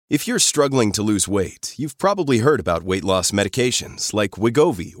If you're struggling to lose weight, you've probably heard about weight loss medications like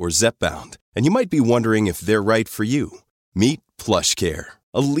Wegovy or Zepbound, and you might be wondering if they're right for you. Meet PlushCare,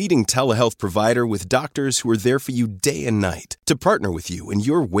 a leading telehealth provider with doctors who are there for you day and night to partner with you in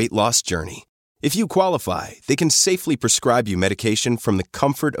your weight loss journey. If you qualify, they can safely prescribe you medication from the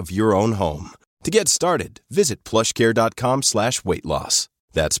comfort of your own home. To get started, visit plushcare.com/weightloss.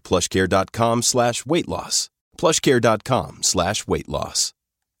 That's plushcare.com/weightloss. plushcare.com/weightloss.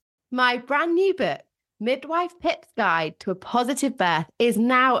 My brand new book, Midwife Pip's Guide to a Positive Birth, is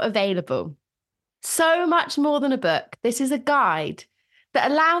now available. So much more than a book, this is a guide that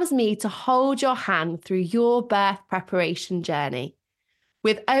allows me to hold your hand through your birth preparation journey.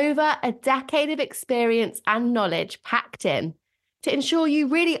 With over a decade of experience and knowledge packed in to ensure you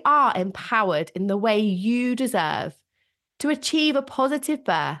really are empowered in the way you deserve to achieve a positive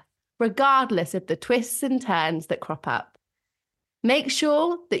birth, regardless of the twists and turns that crop up. Make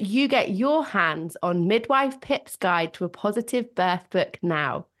sure that you get your hands on Midwife Pip's Guide to a Positive Birth book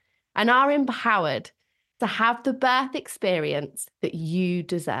now and are empowered to have the birth experience that you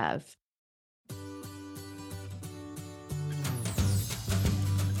deserve.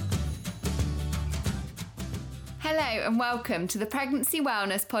 Hello and welcome to the Pregnancy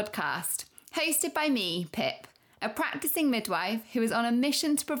Wellness Podcast, hosted by me, Pip, a practicing midwife who is on a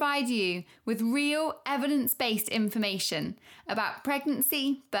mission to provide you with real evidence-based information about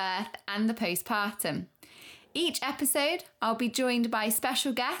pregnancy, birth and the postpartum. Each episode, I'll be joined by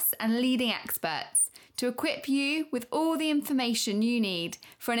special guests and leading experts to equip you with all the information you need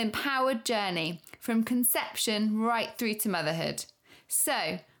for an empowered journey from conception right through to motherhood.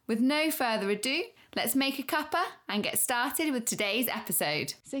 So, with no further ado, let's make a cuppa and get started with today's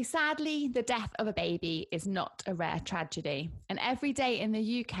episode. So sadly, the death of a baby is not a rare tragedy. And every day in the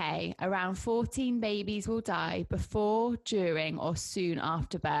UK, around 14 babies will die before, during or soon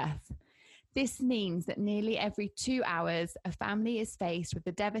after birth. This means that nearly every 2 hours, a family is faced with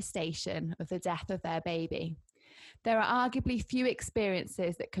the devastation of the death of their baby. There are arguably few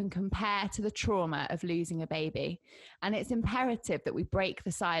experiences that can compare to the trauma of losing a baby, and it's imperative that we break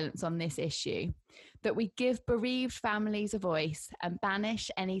the silence on this issue, that we give bereaved families a voice and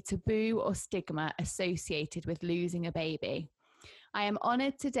banish any taboo or stigma associated with losing a baby. I am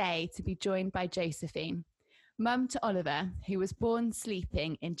honoured today to be joined by Josephine, mum to Oliver, who was born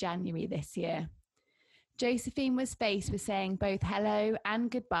sleeping in January this year. Josephine was faced with saying both hello and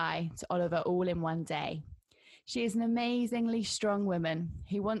goodbye to Oliver all in one day. She is an amazingly strong woman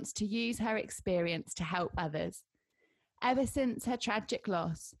who wants to use her experience to help others. Ever since her tragic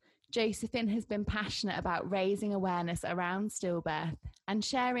loss, Josephine has been passionate about raising awareness around stillbirth and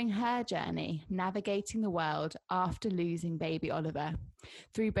sharing her journey navigating the world after losing baby Oliver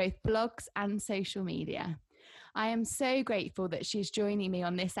through both blogs and social media. I am so grateful that she's joining me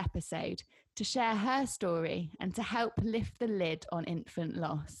on this episode to share her story and to help lift the lid on infant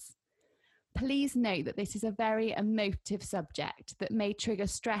loss. Please note that this is a very emotive subject that may trigger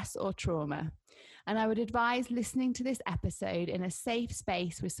stress or trauma, and I would advise listening to this episode in a safe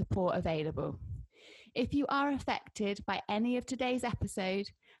space with support available. If you are affected by any of today's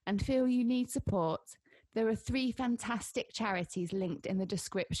episode and feel you need support, there are 3 fantastic charities linked in the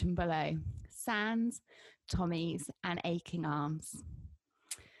description below: SANS, Tommy's and Aching Arms.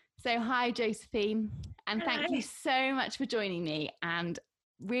 So hi Josephine, and Hello. Thank you so much for joining me and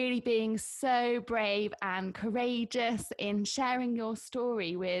really being so brave and courageous in sharing your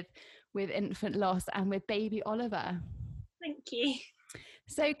story with infant loss and with baby Oliver. Thank you.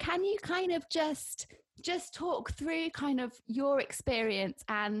 So can you kind of just talk through kind of your experience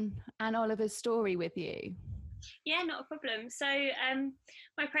and Oliver's story with you? Yeah, not a problem. So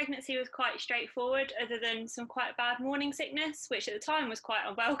my pregnancy was quite straightforward, other than some quite bad morning sickness, which at the time was quite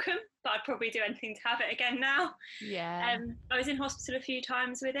unwelcome, but I'd probably do anything to have it again now. Yeah. I was in hospital a few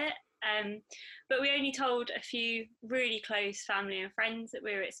times with it, but we only told a few really close family and friends that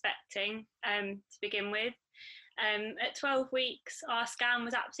we were expecting to begin with. At 12 weeks, our scan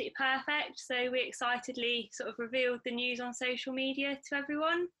was absolutely perfect, so we excitedly sort of revealed the news on social media to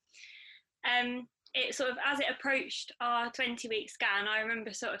everyone. It sort of, as it approached our 20-week scan, I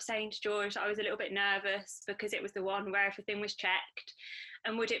remember sort of saying to George that I was a little bit nervous because it was the one where everything was checked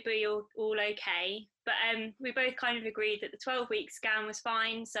and would it be all okay. But we both kind of agreed that the 12-week scan was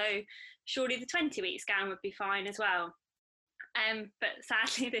fine, so surely the 20-week scan would be fine as well. But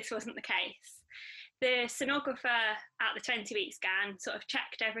sadly, this wasn't the case. The sonographer at the 20-week scan sort of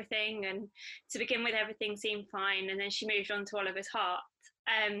checked everything, and to begin with, everything seemed fine, and then she moved on to Oliver's heart.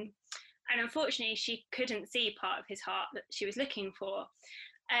 And unfortunately, she couldn't see part of his heart that she was looking for.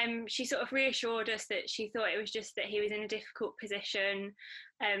 She sort of reassured us that she thought it was just that he was in a difficult position,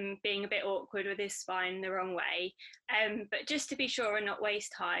 being a bit awkward with his spine the wrong way. But just to be sure and not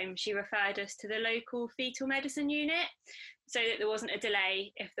waste time, she referred us to the local fetal medicine unit so that there wasn't a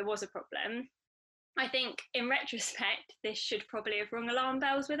delay if there was a problem. I think in retrospect, this should probably have rung alarm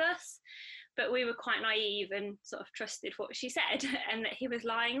bells with us, but we were quite naive and sort of trusted what she said and that he was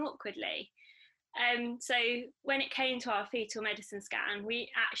lying awkwardly. So when it came to our fetal medicine scan, we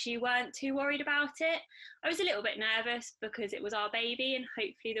actually weren't too worried about it. I was a little bit nervous because it was our baby and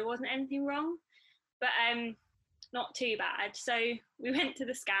hopefully there wasn't anything wrong, but not too bad. So we went to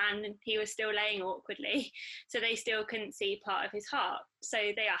the scan and he was still laying awkwardly, so they still couldn't see part of his heart. So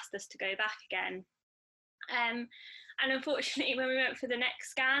they asked us to go back again. And unfortunately, when we went for the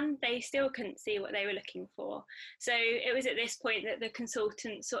next scan, they still couldn't see what they were looking for. So it was at this point that the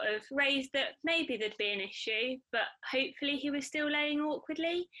consultant sort of raised that maybe there'd be an issue, but hopefully he was still laying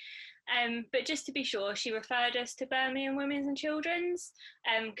awkwardly. But just to be sure, she referred us to Birmingham Women's and Children's,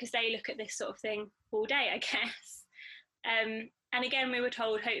 because they look at this sort of thing all day, I guess. And again, we were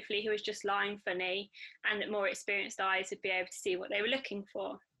told hopefully he was just lying funny and that more experienced eyes would be able to see what they were looking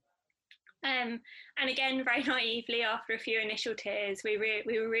for. And again, very naively, after a few initial tears, we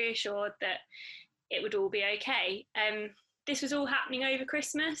were reassured that it would all be okay. This was all happening over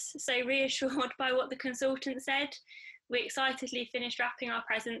Christmas, so reassured by what the consultant said, we excitedly finished wrapping our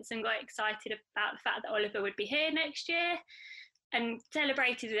presents and got excited about the fact that Oliver would be here next year, and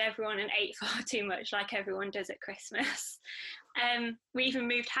celebrated with everyone and ate far too much, like everyone does at Christmas. We even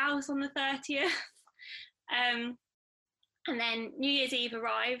moved house on the 30th. And then New Year's Eve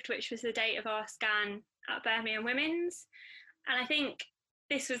arrived, which was the date of our scan at Birmingham Women's. And I think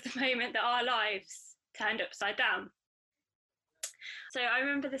this was the moment that our lives turned upside down. So I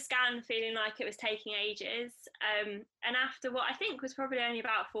remember the scan feeling like it was taking ages. And after what I think was probably only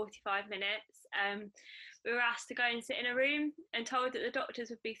about 45 minutes, we were asked to go and sit in a room and told that the doctors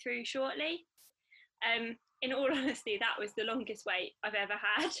would be through shortly. In all honesty, that was the longest wait I've ever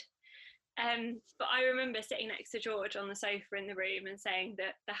had. But I remember sitting next to George on the sofa in the room and saying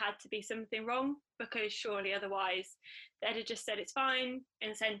that there had to be something wrong, because surely otherwise they'd have just said it's fine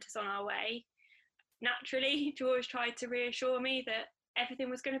and sent us on our way. Naturally, George tried to reassure me that everything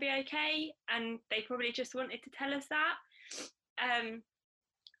was going to be okay and they probably just wanted to tell us that.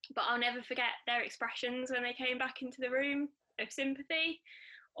 But I'll never forget their expressions when they came back into the room of sympathy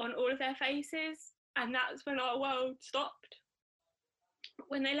on all of their faces, and that's when our world stopped.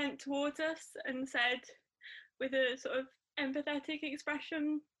 When they leant towards us and said, with a sort of empathetic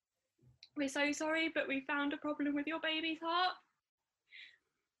expression, "We're so sorry, but we found a problem with your baby's heart."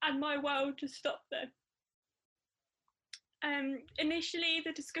 And my world just stopped there. Initially,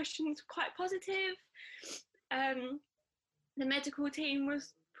 the discussions were quite positive. The medical team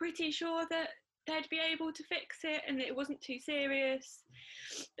was pretty sure that they'd be able to fix it and that it wasn't too serious.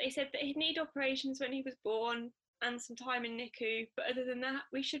 They said that he'd need operations when he was born and some time in NICU, but other than that,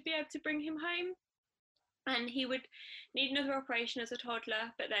 we should be able to bring him home. And he would need another operation as a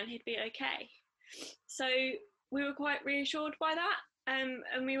toddler, but then he'd be okay. So we were quite reassured by that.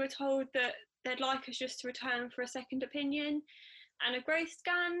 And we were told that they'd like us just to return for a second opinion and a growth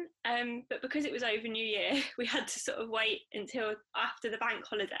scan. But because it was over New Year, we had to sort of wait until after the bank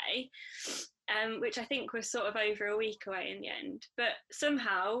holiday, which I think was sort of over a week away in the end. But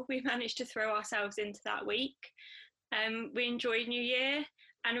somehow we managed to throw ourselves into that week. We enjoyed New Year,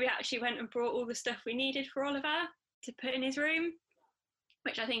 and we actually went and brought all the stuff we needed for Oliver to put in his room,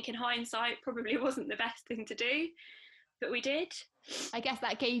 which I think in hindsight probably wasn't the best thing to do, but we did. I guess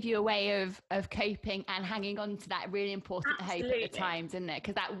that gave you a way of coping and hanging on to that really important Absolutely. hope at the times, didn't it?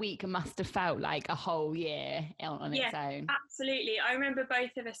 Because that week must have felt like a whole year on its own. Absolutely. I remember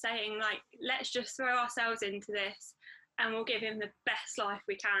both of us saying, like, let's just throw ourselves into this and we'll give him the best life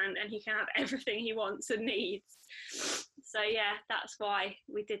we can and he can have everything he wants and needs. So yeah, that's why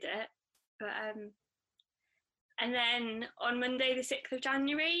we did it. But and then on Monday the 6th of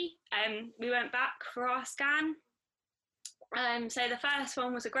January, we went back for our scan. So the first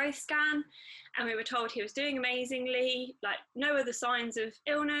one was a growth scan, and we were told he was doing amazingly, like no other signs of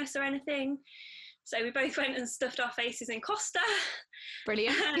illness or anything. So we both went and stuffed our faces in Costa.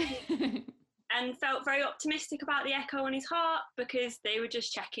 Brilliant. And felt very optimistic about the echo on his heart, because they were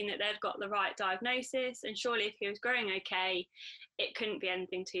just checking that they'd got the right diagnosis, and surely if he was growing okay, it couldn't be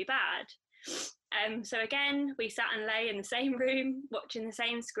anything too bad. So again, we sat and lay in the same room, watching the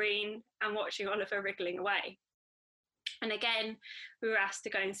same screen and watching Oliver wriggling away. And again, we were asked to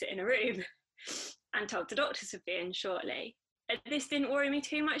go and sit in a room and told the doctors would be in shortly. This didn't worry me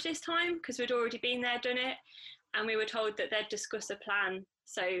too much this time, because we'd already been there, done it, and we were told that they'd discuss a plan,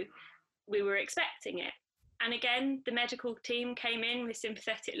 so we were expecting it. And again, the medical team came in with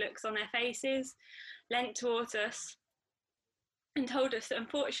sympathetic looks on their faces, leant towards us and told us that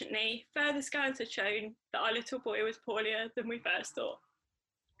unfortunately further scans had shown that our little boy was poorlier than we first thought.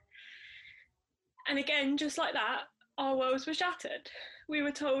 And again, just like that, our worlds were shattered. We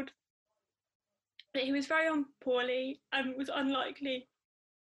were told that he was very poorly and was unlikely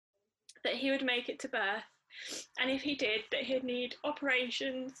that he would make it to birth, and if he did, that he'd need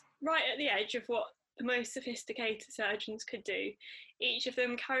operations right at the edge of what the most sophisticated surgeons could do, each of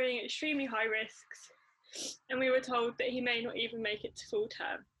them carrying extremely high risks, and we were told that he may not even make it to full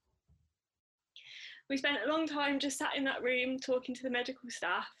term. We spent a long time just sat in that room talking to the medical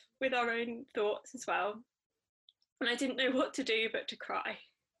staff with our own thoughts as well, and I didn't know what to do but to cry.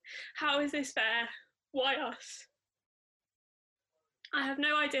 How is this fair? Why us? I have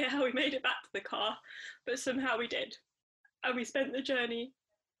no idea how we made it back to the car, but somehow we did. And we spent the journey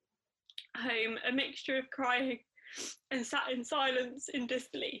home a mixture of crying and sat in silence in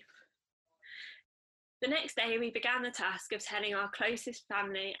disbelief. The next day, we began the task of telling our closest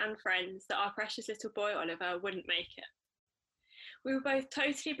family and friends that our precious little boy Oliver wouldn't make it. We were both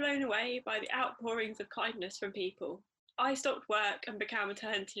totally blown away by the outpourings of kindness from people. I stopped work and began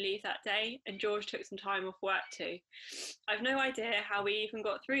maternity leave that day, and George took some time off work too. I've no idea how we even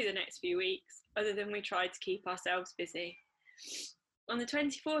got through the next few weeks, other than we tried to keep ourselves busy. On the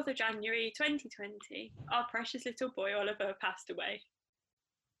 24th of January 2020, our precious little boy Oliver passed away.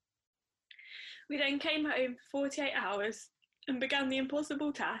 We then came home for 48 hours and began the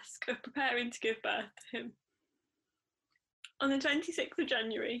impossible task of preparing to give birth to him. On the 26th of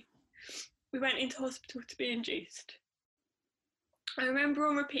January, we went into hospital to be induced. I remember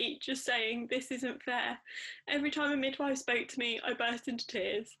on repeat just saying, "This isn't fair." Every time a midwife spoke to me, I burst into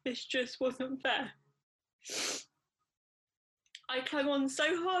tears. This just wasn't fair. I clung on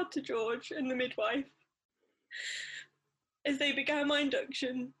so hard to George and the midwife as they began my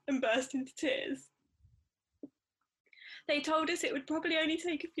induction and burst into tears. They told us it would probably only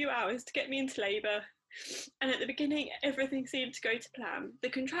take a few hours to get me into labour, and at the beginning everything seemed to go to plan. The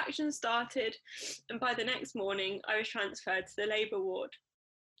contractions started, and by the next morning I was transferred to the labour ward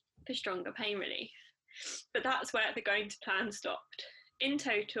for stronger pain relief. But that's where the going to plan stopped. In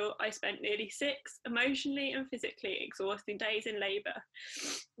total, I spent nearly 6 emotionally and physically exhausting days in labour.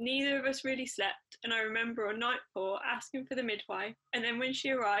 Neither of us really slept, and I remember on night 4 asking for the midwife, and then when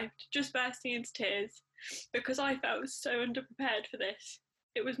she arrived, just bursting into tears because I felt so underprepared for this.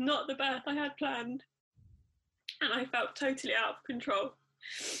 It was not the birth I had planned, and I felt totally out of control.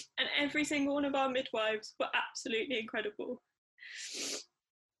 And every single one of our midwives were absolutely incredible.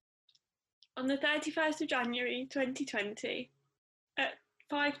 On the 31st of January 2020, at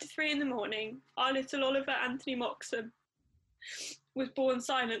 5 to 3 in the morning, our little Oliver Anthony Moxham was born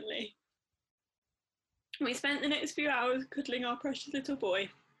silently. We spent the next few hours cuddling our precious little boy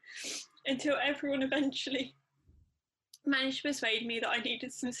until everyone eventually managed to persuade me that I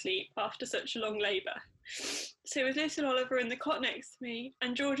needed some sleep after such a long labour. So with little Oliver in the cot next to me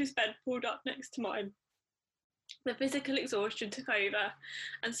and George's bed pulled up next to mine, the physical exhaustion took over,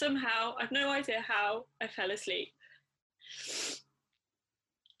 and somehow, I've no idea how, I fell asleep.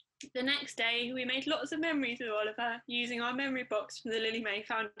 The next day, we made lots of memories with Oliver using our memory box from the Lily May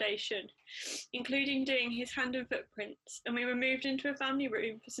Foundation, including doing his hand and footprints, and we were moved into a family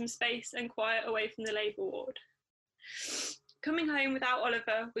room for some space and quiet away from the labour ward. Coming home without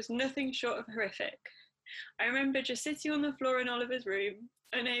Oliver was nothing short of horrific. I remember just sitting on the floor in Oliver's room,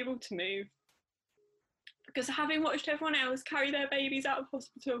 unable to move, because having watched everyone else carry their babies out of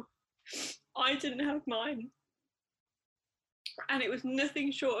hospital, I didn't have mine. And it was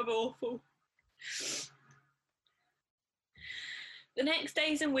nothing short of awful. The next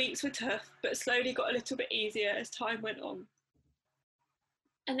days and weeks were tough, but slowly got a little bit easier as time went on.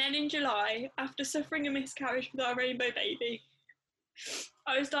 And then in July, after suffering a miscarriage with our rainbow baby,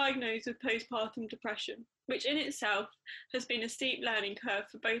 I was diagnosed with postpartum depression, which in itself has been a steep learning curve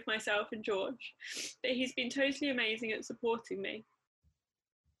for both myself and George, but he's been totally amazing at supporting me.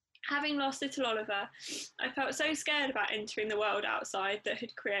 Having lost little Oliver, I felt so scared about entering the world outside that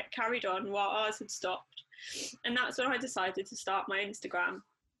had carried on while ours had stopped, and that's when I decided to start my Instagram.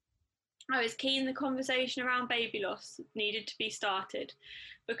 I was keen the conversation around baby loss needed to be started,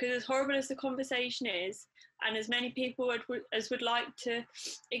 because as horrible as the conversation is, and as many people would like to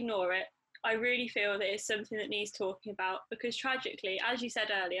ignore it, I really feel that it's something that needs talking about, because tragically, as you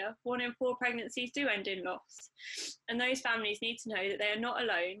said earlier, 1 in 4 pregnancies do end in loss. And those families need to know that they are not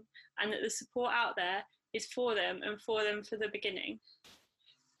alone and that the support out there is for them and for them for the beginning.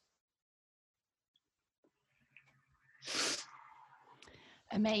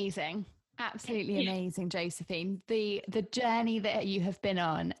 Amazing. Absolutely amazing, Josephine. The journey that you have been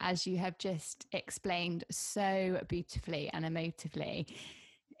on, as you have just explained so beautifully and emotively,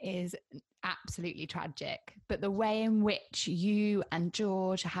 is absolutely tragic. But the way in which you and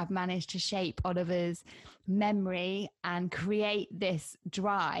George have managed to shape Oliver's memory and create this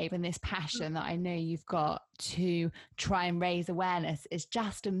drive and this passion that I know you've got to try and raise awareness is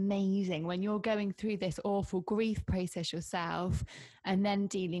just amazing. When you're going through this awful grief process yourself and then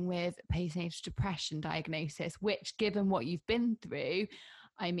dealing with postnatal depression diagnosis, which, given what you've been through,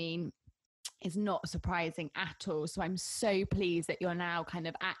 I mean, is not surprising at all. So I'm so pleased that you're now kind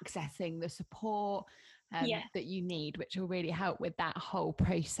of accessing the support that you need, which will really help with that whole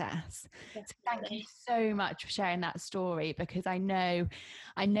process. Definitely. So thank you so much for sharing that story, because I know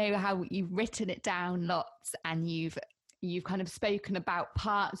how you've written it down lots and you've kind of spoken about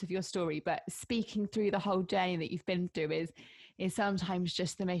parts of your story, but speaking through the whole journey that you've been through is sometimes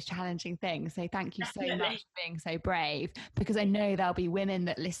just the most challenging thing. So thank you so much for being so brave, because I know there'll be women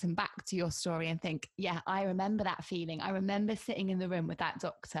that listen back to your story and think, yeah, I remember that feeling. I remember sitting in the room with that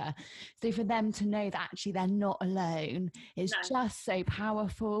doctor. So for them to know that actually they're not alone is just so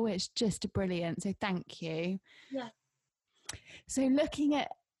powerful. It's just brilliant. So thank you. Yeah. So looking at,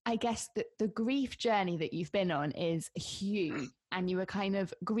 I guess, the grief journey that you've been on is huge, and you were kind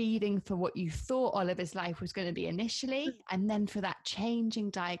of grieving for what you thought Oliver's life was going to be initially, and then for that changing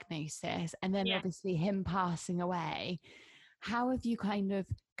diagnosis, and then obviously him passing away. How have you kind of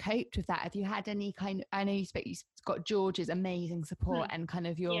coped with that? Have you had any kind of, I know you've got George's amazing support and kind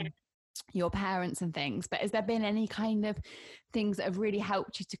of your parents and things, but has there been any kind of things that have really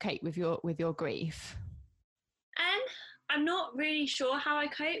helped you to cope with your grief? I'm not really sure how I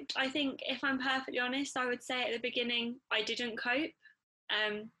coped. I think, if I'm perfectly honest, I would say at the beginning I didn't cope.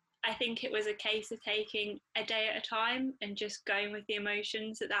 I think it was a case of taking a day at a time and just going with the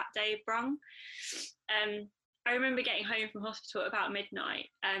emotions that day brought. I remember getting home from hospital at about midnight,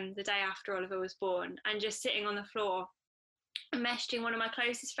 the day after Oliver was born, and just sitting on the floor and messaging one of my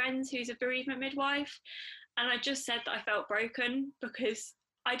closest friends who's a bereavement midwife. And I just said that I felt broken because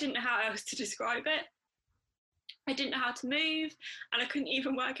I didn't know how else to describe it. I didn't know how to move, and I couldn't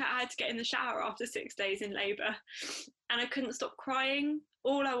even work out how to get in the shower after 6 days in labour. And I couldn't stop crying.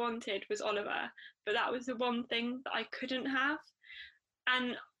 All I wanted was Oliver, but that was the one thing that I couldn't have.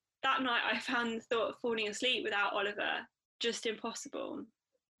 And that night I found the thought of falling asleep without Oliver just impossible.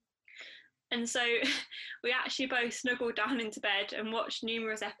 And so we actually both snuggled down into bed and watched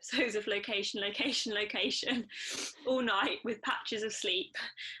numerous episodes of Location, Location, Location all night with patches of sleep,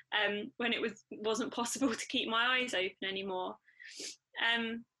 when it wasn't possible to keep my eyes open anymore.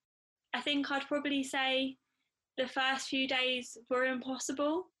 I think I'd probably say the first few days were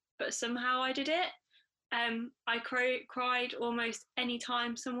impossible, but somehow I did it. I cried almost any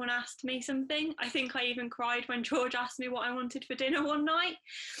time someone asked me something. I think I even cried when George asked me what I wanted for dinner one night.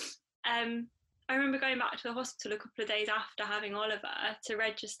 I remember going back to the hospital a couple of days after having Oliver to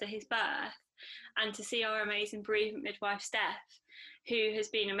register his birth and to see our amazing bereavement midwife, Steph, who has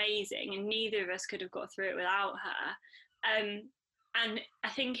been amazing, and neither of us could have got through it without her. And I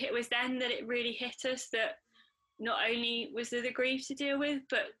think it was then that it really hit us that not only was there the grief to deal with,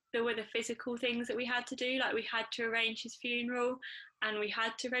 but there were the physical things that we had to do. Like, we had to arrange his funeral and we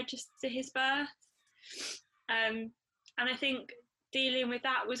had to register his birth. And I think dealing with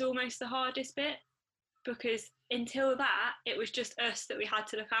that was almost the hardest bit, because until that, it was just us that we had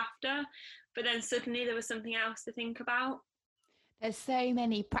to look after. But then suddenly there was something else to think about. There's so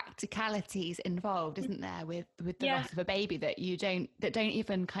many practicalities involved, isn't there, with the loss of a baby that don't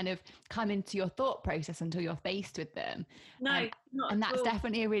even kind of come into your thought process until you're faced with them. No, not and at that's all.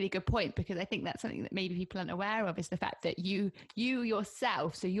 Definitely a really good point, because I think that's something that maybe people aren't aware of, is the fact that you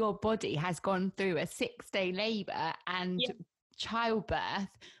yourself, so your body has gone through a 6-day labour and childbirth,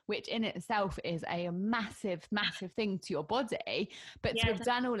 which in itself is a massive thing to your body, but to have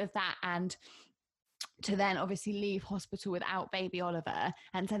done all of that and to then obviously leave hospital without baby Oliver,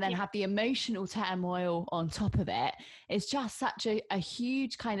 and to then have the emotional turmoil on top of it, is just such a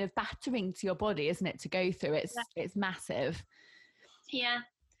huge kind of battering to your body, isn't it, to go through. It's massive.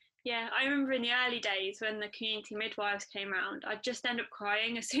 I remember in the early days when the community midwives came around, I'd just end up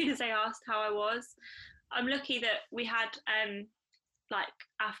crying as soon as they asked how I was. I'm lucky that we had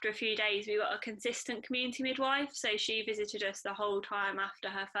after a few days we got a consistent community midwife, so she visited us the whole time after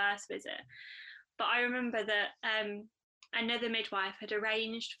her first visit. But I remember that another midwife had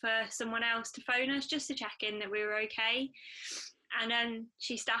arranged for someone else to phone us just to check in that we were okay. And then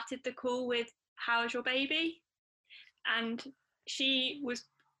she started the call with, "How's your baby?" And she was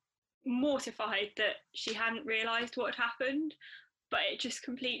mortified that she hadn't realised what had happened. but it just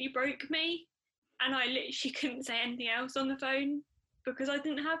completely broke me. And I literally couldn't say anything else on the phone because I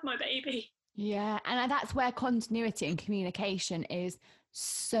didn't have my baby. Yeah, and that's where continuity and communication is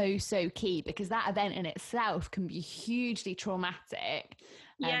so key, because that event in itself can be hugely traumatic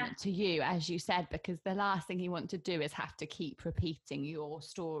to you, as you said, because the last thing you want to do is have to keep repeating your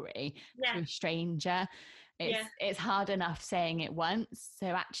story to a stranger. It's hard enough saying it once, so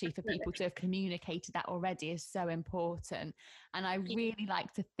actually for people to have communicated that already is so important. And I really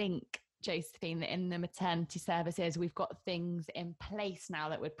like to think, Josephine, that in the maternity services we've got things in place now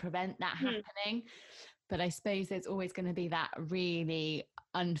that would prevent that happening, but I suppose there's always going to be that really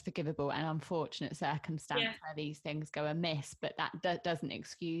unforgivable and unfortunate circumstance where these things go amiss, but that doesn't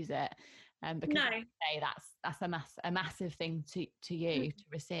excuse it, because like I say, that's a massive thing to you to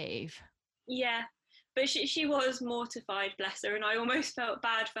receive. But she was mortified, bless her, and I almost felt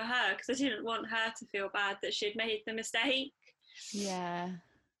bad for her because I didn't want her to feel bad that she'd made the mistake.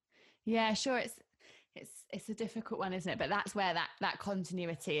 Yeah, sure. It's a difficult one, isn't it? But that's where that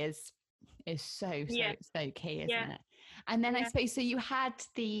continuity is so key, isn't it? And then I suppose, so you had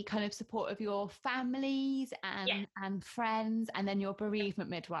the kind of support of your families and friends, and then your bereavement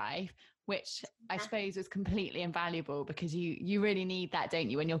midwife, which I suppose was completely invaluable, because you really need that, don't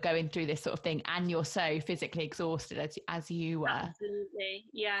you, when you're going through this sort of thing and you're so physically exhausted as you were. Absolutely,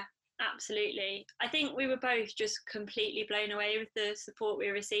 yeah. Absolutely. I think we were both just completely blown away with the support we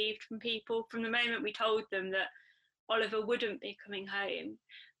received from people from the moment we told them that Oliver wouldn't be coming home.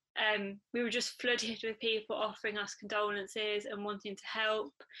 We were just flooded with people offering us condolences and wanting to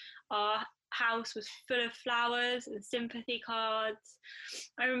help. Our house was full of flowers and sympathy cards.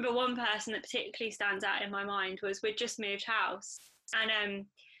 I remember one person that particularly stands out in my mind was we'd just moved house, and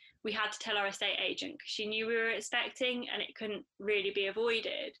we had to tell our estate agent because she knew we were expecting and it couldn't really be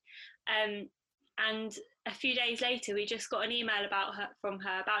avoided. And a few days later, we just got an email from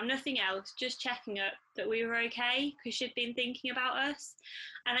her about nothing else, just checking up that we were okay, because she'd been thinking about us.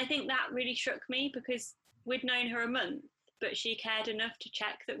 And I think that really struck me, because we'd known her a month, but she cared enough to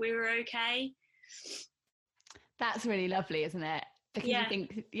check that we were okay. That's really lovely, isn't it? Because you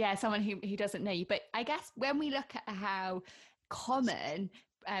think, someone who doesn't know you. But I guess when we look at how common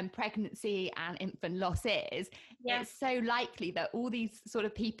pregnancy and infant loss is, it's so likely that all these sort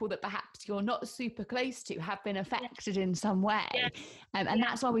of people that perhaps you're not super close to have been affected in some way, and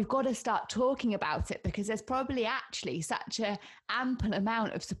that's why we've got to start talking about it, because there's probably actually such a ample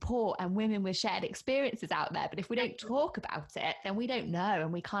amount of support and women with shared experiences out there, but if we don't talk about it, then we don't know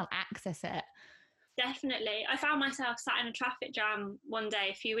and we can't access it. Definitely. I found myself sat in a traffic jam one day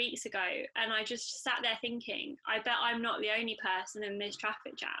a few weeks ago, and I just sat there thinking, I bet I'm not the only person in this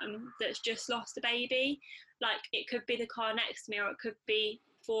traffic jam that's just lost a baby. Like, it could be the car next to me, or it could be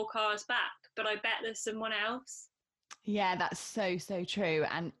 4 cars back, but I bet there's someone else. Yeah, that's so true.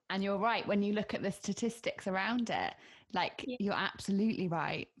 And you're right, when you look at the statistics around it, like you're absolutely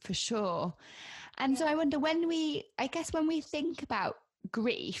right, for sure. And so I wonder, when we think about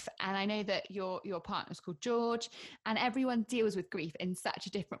grief, and I know that your partner's called George, and everyone deals with grief in such a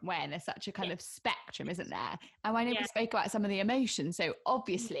different way, and there's such a kind of spectrum, isn't there? And I know we spoke about some of the emotions, so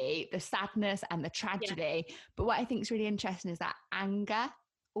obviously the sadness and the tragedy, but what I think is really interesting is that anger,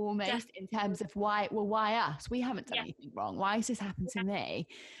 almost, in terms of why us? We haven't done anything wrong. Why has this happened to me?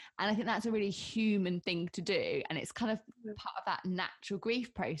 And I think that's a really human thing to do, and it's kind of part of that natural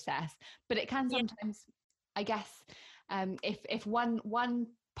grief process. But it can sometimes, I guess, if one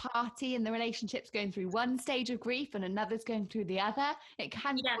party in the relationship's going through one stage of grief and another's going through the other, it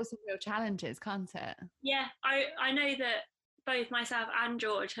can cause some real challenges, can't it? Yeah, I know that both myself and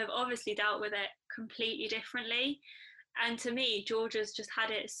George have obviously dealt with it completely differently. And to me, George has just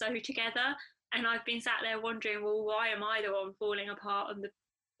had it so together. And I've been sat there wondering, well, why am I the one falling apart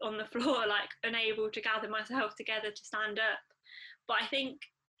on the floor, like unable to gather myself together to stand up? But I think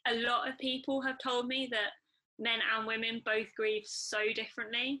a lot of people have told me that men and women both grieve so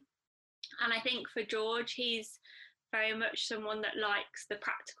differently. And I think for George, he's very much someone that likes the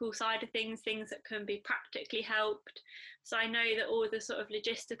practical side of things that can be practically helped. So I know that all the sort of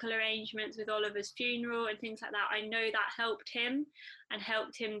logistical arrangements with Oliver's funeral and things like that, I know that helped him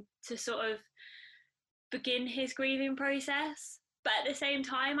to sort of begin his grieving process. But at the same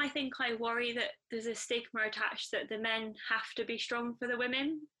time, I think I worry that there's a stigma attached that the men have to be strong for the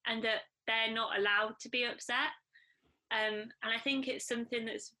women and that they're not allowed to be upset. And I think it's something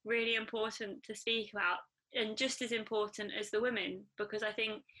that's really important to speak about, and just as important as the women, because I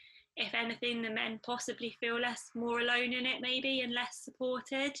think if anything, the men possibly feel more alone in it maybe, and less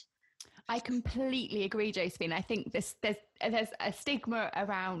supported. I completely agree, Josephine. I think there's a stigma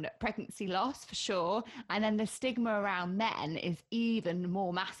around pregnancy loss for sure, and then the stigma around men is even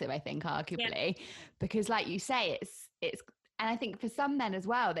more massive, I think, arguably, because like you say, it's and I think for some men as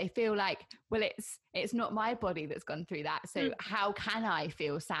well, they feel like, well, it's not my body that's gone through that, so how can I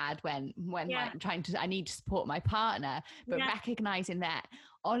feel sad when like I need to support my partner? But recognizing that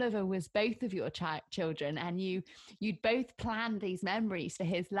Oliver was both of your children, and you'd both planned these memories for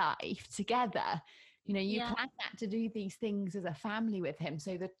his life together. You know, you planned that to do these things as a family with him.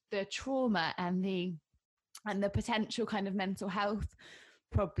 So the trauma and the potential kind of mental health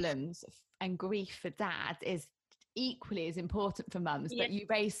problems and grief for dad is equally as important for mums. But you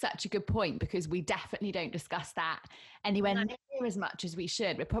raised such a good point, because we definitely don't discuss that anywhere near as much as we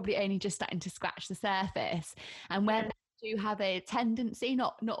should. We're probably only just starting to scratch the surface. And when do have a tendency,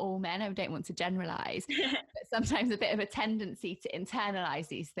 not all men, I don't want to generalize, but sometimes a bit of a tendency to internalize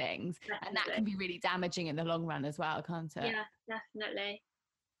these things. Definitely. And that can be really damaging in the long run as well, can't it? Yeah, definitely.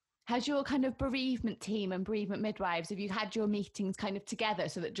 Has your kind of bereavement team and bereavement midwives, have you had your meetings kind of together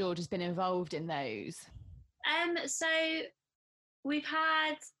so that George has been involved in those? So we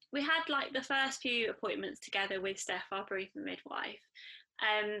had like the first few appointments together with Steph, our bereavement midwife.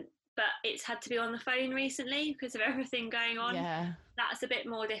 But it's had to be on the phone recently because of everything going on. Yeah. That's a bit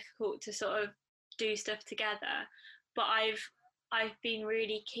more difficult to sort of do stuff together. But I've been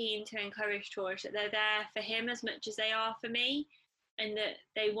really keen to encourage George that they're there for him as much as they are for me, and that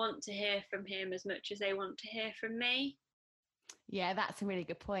they want to hear from him as much as they want to hear from me. Yeah, that's a really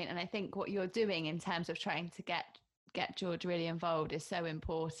good point. And I think what you're doing in terms of trying to get George really involved is so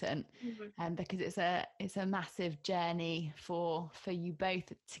important, because it's a massive journey for you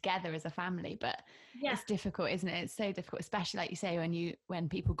both together as a family. But it's difficult, isn't it? It's so difficult, especially like you say, when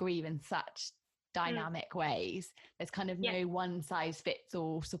people grieve in such dynamic ways. There's kind of no one size fits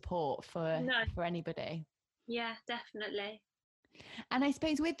all support for anybody. Yeah, definitely. And I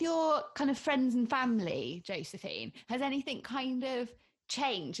suppose with your kind of friends and family, Josephine, has anything kind of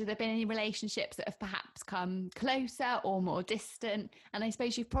changed? Have there been any relationships that have perhaps come closer or more distant? And I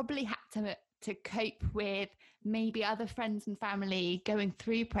suppose you've probably had to cope with maybe other friends and family going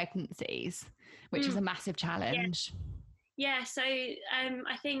through pregnancies, which is a massive challenge. Yeah, so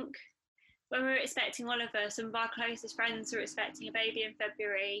I think when we were expecting Oliver, some of our closest friends were expecting a baby in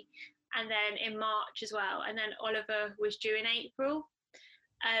February, and then in March as well. And then Oliver was due in April.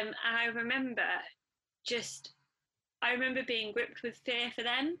 And I remember being gripped with fear for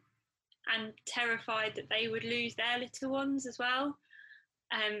them and terrified that they would lose their little ones as well.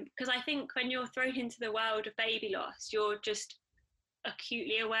 Because I think when you're thrown into the world of baby loss, you're just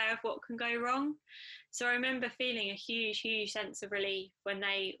acutely aware of what can go wrong. So I remember feeling a huge, huge sense of relief when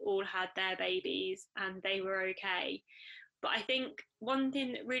they all had their babies and they were okay. But I think one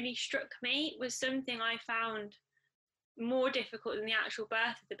thing that really struck me was something I found more difficult than the actual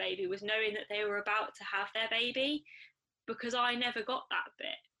birth of the baby, was knowing that they were about to have their baby, because I never got that bit.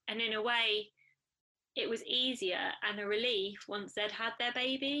 And in a way, it was easier and a relief once they'd had their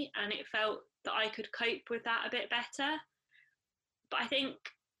baby, and it felt that I could cope with that a bit better. But I think,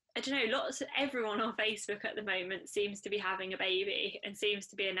 I don't know, everyone on Facebook at the moment seems to be having a baby and seems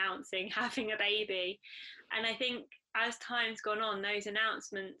to be announcing having a baby. And I think as time's gone on, those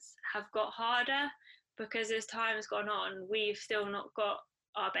announcements have got harder, because as time's gone on, we've still not got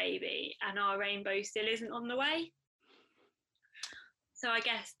our baby and our rainbow still isn't on the way. So I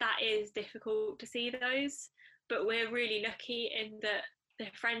guess that is difficult to see those, but we're really lucky in that the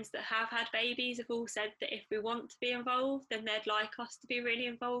friends that have had babies have all said that if we want to be involved, then they'd like us to be really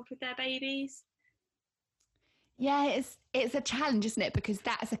involved with their babies. Yeah, it's a challenge, isn't it? Because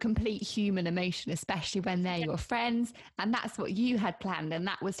that's a complete human emotion, especially when they're your friends, and that's what you had planned, and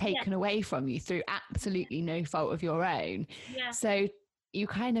that was taken away from you through absolutely no fault of your own. Yeah. So you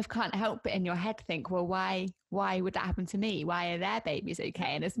kind of can't help but in your head think, well, why would that happen to me? Why are their babies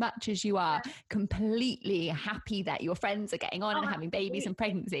okay? And as much as you are completely happy that your friends are getting on and having babies and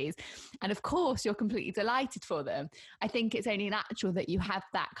pregnancies, and of course you're completely delighted for them, I think it's only natural that you have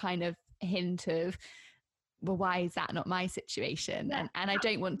that kind of hint of, well, why is that not my situation? Yeah. And I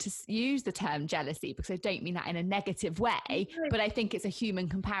don't want to use the term jealousy, because I don't mean that in a negative way, but I think it's a human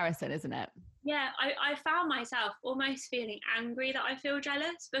comparison, isn't it? Yeah, I found myself almost feeling angry that I feel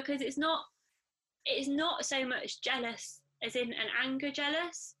jealous, because it's not so much jealous as in an anger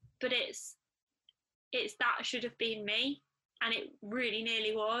jealous, but it's that should have been me, and it really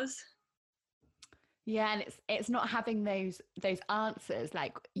nearly was. Yeah, and it's not having those answers.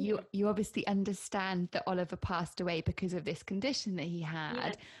 Like you obviously understand that Oliver passed away because of this condition that he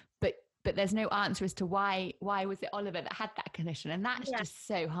had, but but there's no answer as to why was it Oliver that had that condition. And that's just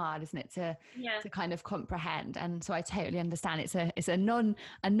so hard, isn't it, to kind of comprehend. And so I totally understand it's a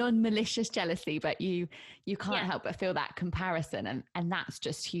non-malicious jealousy, but you can't help but feel that comparison, and that's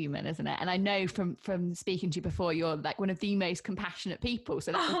just human, isn't it? And I know from speaking to you before, you're like one of the most compassionate people,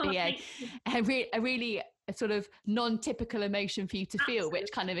 so that would be a really sort of non-typical emotion for you to feel, which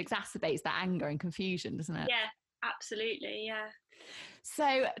kind of exacerbates that anger and confusion, doesn't it? Yeah, absolutely. Yeah.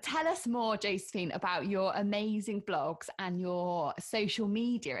 So tell us more, Josephine, about your amazing blogs and your social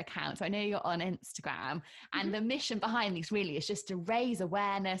media accounts. I know you're on Instagram, and the mission behind these really is just to raise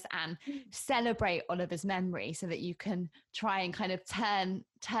awareness and celebrate Oliver's memory, so that you can try and kind of turn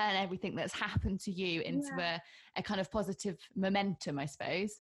everything that's happened to you into a kind of positive momentum, I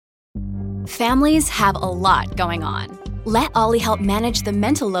suppose. Families have a lot going on. Let Ollie help manage the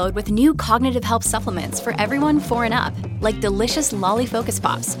mental load with new cognitive help supplements for everyone 4 and up, like delicious Lolly Focus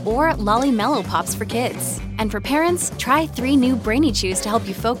Pops or Lolly Mellow Pops for kids. And for parents, try 3 new Brainy Chews to help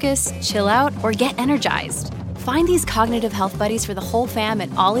you focus, chill out, or get energized. Find these cognitive health buddies for the whole fam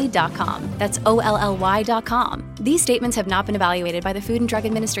at ollie.com. That's OLLY.com. These statements have not been evaluated by the Food and Drug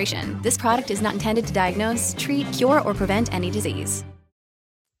Administration. This product is not intended to diagnose, treat, cure, or prevent any disease.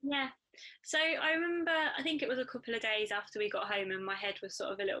 Yeah. So I remember, I think it was a couple of days after we got home and my head was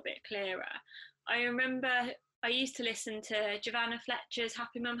sort of a little bit clearer. I remember I used to listen to Giovanna Fletcher's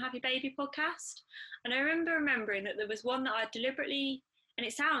Happy Mum, Happy Baby podcast. And I remember remembering that there was one that I deliberately, and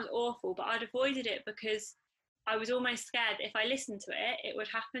it sounds awful, but I'd avoided it because I was almost scared if I listened to it, it would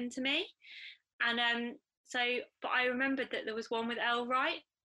happen to me. And but I remembered that there was one with Elle Wright.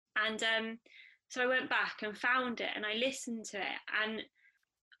 And so I went back and found it and I listened to it. And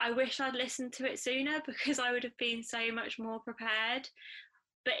I wish I'd listened to it sooner, because I would have been so much more prepared.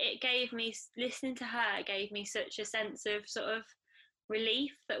 But listening to her gave me such a sense of sort of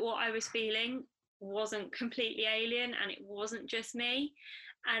relief that what I was feeling wasn't completely alien and it wasn't just me.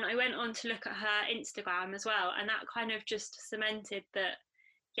 And I went on to look at her Instagram as well, and that kind of just cemented that,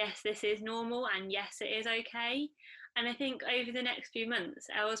 yes, this is normal and yes, it is okay. And I think over the next few months,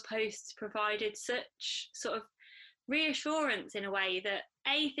 Elle's posts provided such sort of reassurance in a way that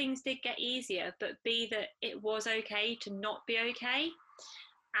A, things did get easier, but B, that it was okay to not be okay.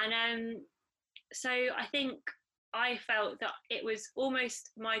 And so I think I felt that it was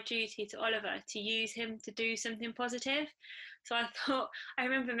almost my duty to Oliver to use him to do something positive. So I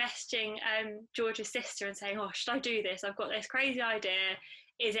remember messaging George's sister and saying, oh, should I do this? I've got this crazy idea.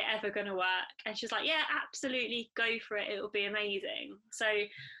 Is it ever going to work? And she's like, yeah, absolutely, go for it. It will be amazing. So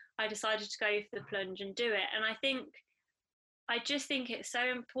I decided to go for the plunge and do it. And I just think it's so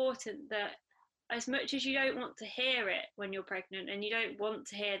important that as much as you don't want to hear it when you're pregnant, and you don't want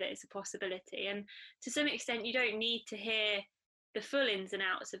to hear that it's a possibility, and to some extent you don't need to hear the full ins and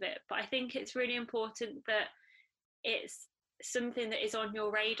outs of it, but I think it's really important that it's something that is on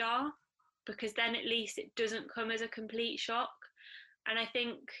your radar, because then at least it doesn't come as a complete shock. And I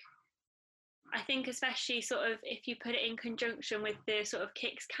think especially sort of if you put it in conjunction with the sort of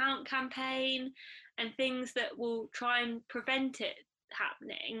Kicks Count campaign and things that will try and prevent it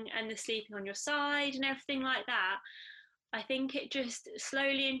happening, and the sleeping on your side and everything like that, I think it just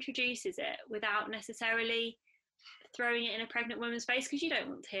slowly introduces it without necessarily throwing it in a pregnant woman's face, because you don't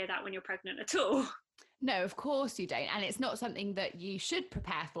want to hear that when you're pregnant at all. No, of course you don't. And it's not something that you should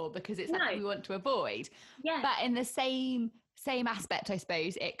prepare for, because it's something we want to avoid. Yeah. But in the same aspect, I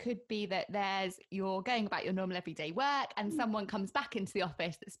suppose, it could be that you're going about your normal everyday work and someone comes back into the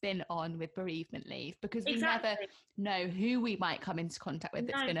office that's been on with bereavement leave, because we never know who we might come into contact with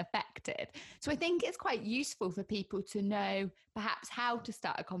that's been affected. So I think it's quite useful for people to know perhaps how to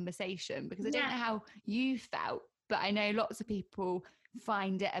start a conversation, because I don't know how you felt, but I know lots of people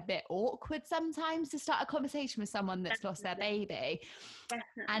find it a bit awkward sometimes to start a conversation with someone that's lost their baby.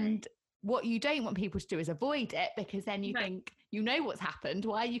 Definitely. And what you don't want people to do is avoid it, because then you think, you know what's happened,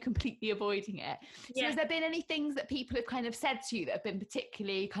 why are you completely avoiding it? So has there been any things that people have kind of said to you that have been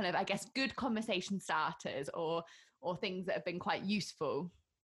particularly kind of, I guess, good conversation starters, or things that have been quite useful?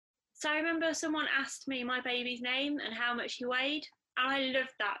 So I remember someone asked me my baby's name and how much he weighed, and I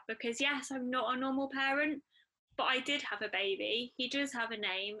loved that, because yes, I'm not a normal parent, but I did have a baby. He does have a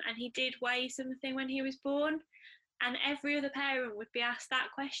name, and he did weigh something when he was born. And every other parent would be asked that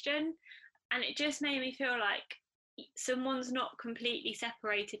question. And it just made me feel like someone's not completely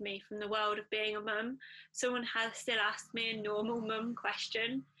separated me from the world of being a mum. Someone has still asked me a normal mum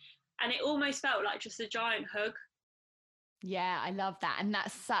question. And it almost felt like just a giant hug. Yeah, I love that. And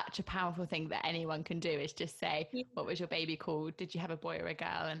that's such a powerful thing that anyone can do, is just say, what was your baby called? Did you have a boy or a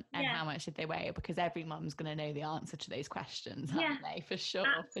girl? And how much did they weigh? Because every mum's going to know the answer to those questions, aren't they? For sure,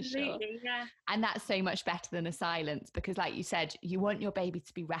 absolutely, yeah. And that's so much better than a silence, because like you said, you want your baby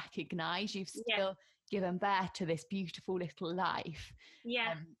to be recognised. You've still given birth to this beautiful little life.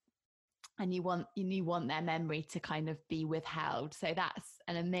 Yeah. And you want their memory to kind of be withheld. So that's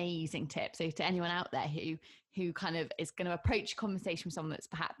an amazing tip. So to anyone out there who kind of is going to approach a conversation with someone that's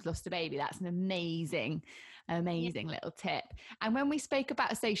perhaps lost a baby, that's an amazing little tip. And when we spoke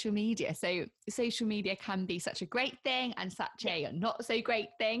about social media, so social media can be such a great thing and such a not so great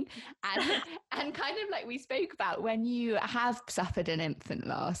thing. And kind of like we spoke about, when you have suffered an infant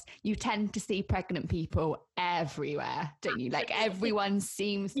loss, you tend to see pregnant people everywhere, don't you? Like everyone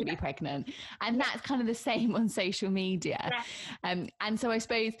seems to be pregnant. And that's kind of the same on social media. And so I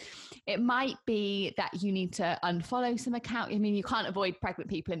suppose it might be that you need to unfollow some accounts. I mean, you can't avoid pregnant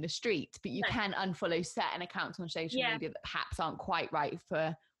people in the street, but you can unfollow certain accounts on social media that perhaps aren't quite right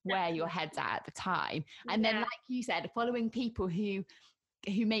for where your head's at the time. And then, like you said, following people who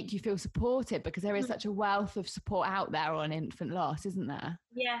make you feel supported, because there is such a wealth of support out there on infant loss, isn't there?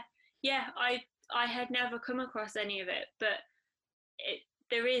 I had never come across any of it, but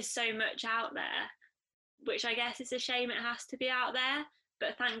there is so much out there, which I guess it's a shame it has to be out there,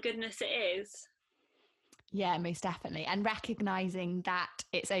 but thank goodness it is. Yeah, most definitely. And recognizing that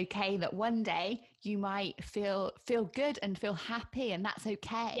it's okay that one day you might feel good and feel happy, and that's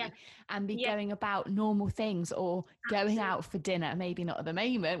okay. And be going about normal things, or going out for dinner, maybe not at the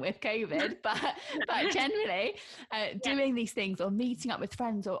moment with COVID, but generally doing these things, or meeting up with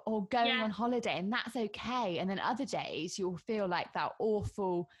friends, or going on holiday, and that's okay. And then other days you'll feel like that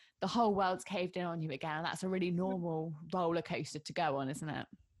awful, the whole world's caved in on you again. And that's a really normal roller coaster to go on, isn't it?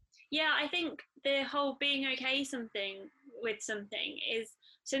 Yeah, I think the whole being okay with something is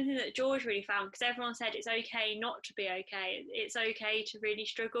something that George really found, because everyone said it's okay not to be okay. It's okay to really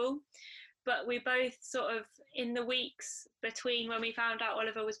struggle. But we both sort of, in the weeks between when we found out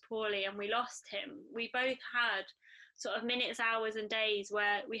Oliver was poorly and we lost him, we both had sort of minutes, hours and days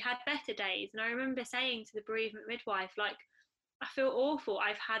where we had better days. And I remember saying to the bereavement midwife, like, I feel awful.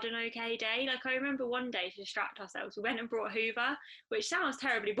 I've had an okay day. Like, I remember one day, to distract ourselves, we went and brought Hoover, which sounds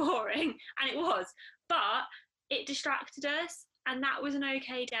terribly boring, and it was, but it distracted us, and that was an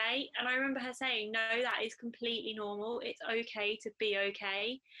okay day. And I remember her saying, no, that is completely normal. It's okay to be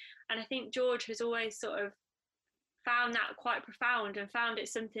okay. And I think George has always sort of found that quite profound, and found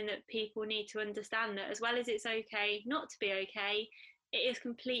it's something that people need to understand, that as well as it's okay not to be okay, it is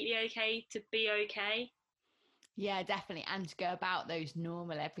completely okay to be okay. Yeah, definitely. And to go about those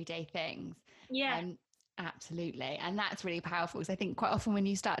normal everyday things. Absolutely. And that's really powerful, because I think quite often when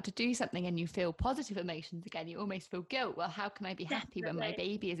you start to do something and you feel positive emotions again, you almost feel guilt. Well, how can I be happy when my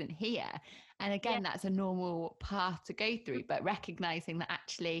baby isn't here? And again, that's a normal path to go through, but recognizing that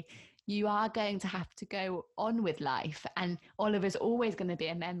actually you are going to have to go on with life, and Oliver's always going to be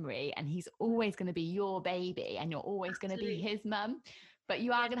a memory, and he's always going to be your baby, and you're always going to be his mum. But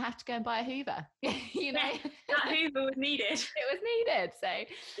you are going to have to go and buy a Hoover, you know. That Hoover was needed. It was needed. So,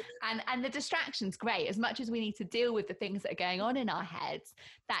 and the distraction's great. As much as we need to deal with the things that are going on in our heads,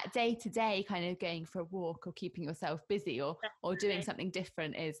 that day to day kind of going for a walk, or keeping yourself busy, or doing something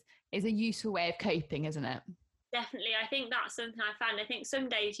different is a useful way of coping, isn't it? Definitely. I think that's something I found. I think some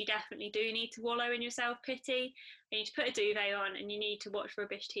days you definitely do need to wallow in your self-pity. You need to put a duvet on and you need to watch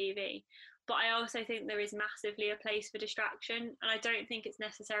rubbish TV. But I also think there is massively a place for distraction. And I don't think it's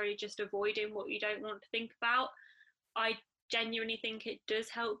necessarily just avoiding what you don't want to think about. I genuinely think it does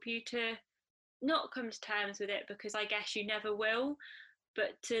help you to not come to terms with it, because I guess you never will,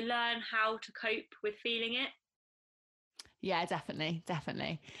 but to learn how to cope with feeling it. Yeah,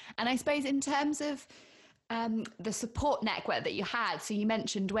 definitely. And I suppose in terms of the support network that you had, so you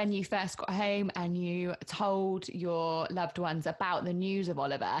mentioned when you first got home and you told your loved ones about the news of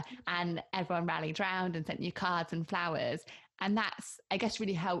Oliver, and everyone rallied round and sent you cards and flowers, and that's, I guess,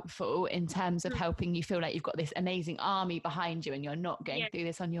 really helpful in terms of helping you feel like you've got this amazing army behind you and you're not going through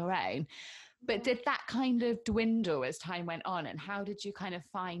this on your own. But did that kind of dwindle as time went on, and how did you kind of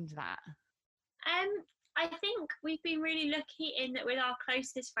find that? I think we've been really lucky in that with our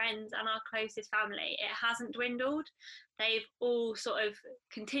closest friends and our closest family, it hasn't dwindled. They've all sort of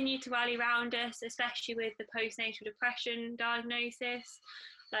continued to rally around us, especially with the postnatal depression diagnosis.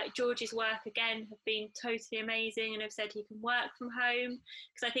 Like George's work, again, have been totally amazing, and have said he can work from home,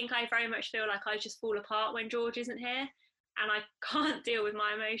 because I think I very much feel like I just fall apart when George isn't here, and I can't deal with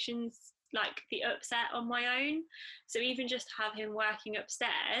my emotions like the upset on my own. So even just to have him working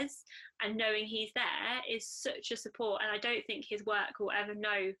upstairs and knowing he's there is such a support, and I don't think his work will ever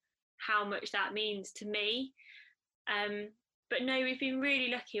know how much that means to me. But no, we've been really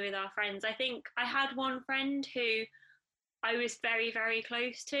lucky with our friends. I think I had one friend who I was very, very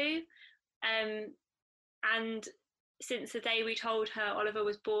close to, and since the day we told her Oliver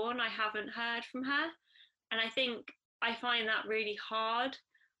was born, I haven't heard from her, and I think I find that really hard,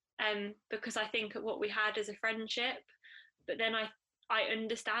 because I think of what we had as a friendship, but then I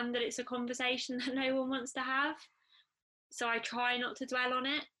understand that it's a conversation that no one wants to have, so I try not to dwell on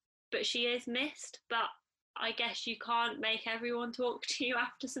it. But she is missed, but I guess you can't make everyone talk to you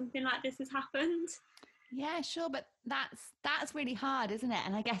after something like this has happened. Yeah, sure, but that's really hard, isn't it?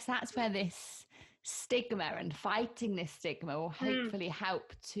 And I guess that's where this stigma and fighting this stigma will hopefully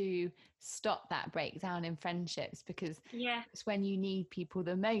help to stop that breakdown in friendships, because it's when you need people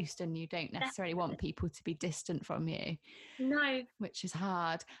the most, and you don't necessarily want people to be distant from you. No, which is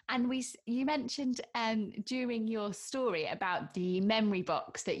hard. And you mentioned during your story about the memory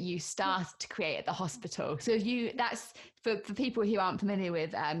box that you started to create at the hospital. So that's for people who aren't familiar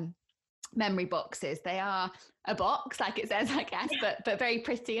with memory boxes. They are a box, like it says, I guess, but very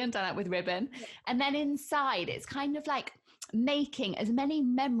pretty and done up with ribbon. And then inside, it's kind of like making as many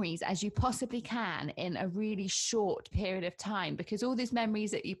memories as you possibly can in a really short period of time, because all these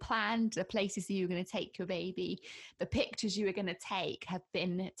memories that you planned, the places that you were going to take your baby, the pictures you were going to take, have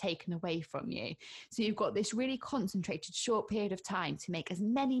been taken away from you. So you've got this really concentrated short period of time to make as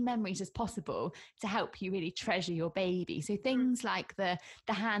many memories as possible to help you really treasure your baby. So things like the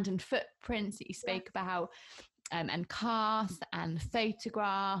hand and footprints that you spoke about, and casts and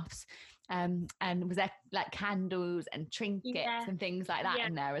photographs, and was there like candles and trinkets and things like that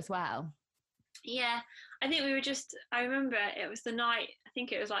in there as well? Yeah, I think we were I remember it was the night, I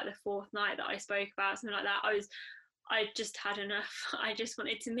think it was like the fourth night that I spoke about, something like that. I just had enough. I just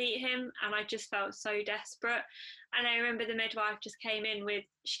wanted to meet him, and I just felt so desperate. And I remember the midwife came in with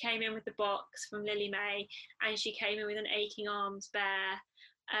the box from Lily May, and she came in with an aching arms bare.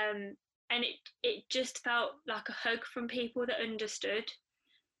 And it just felt like a hug from people that understood.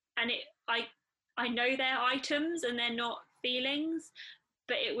 And I know they're items and they're not feelings,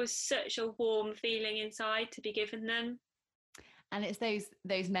 but it was such a warm feeling inside to be given them. And it's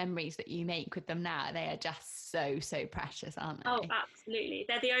those memories that you make with them now. They are just so precious, aren't they? Oh, absolutely.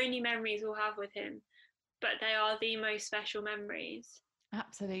 They're the only memories we'll have with him, but they are the most special memories.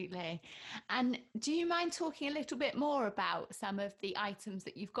 Absolutely. And do you mind talking a little bit more about some of the items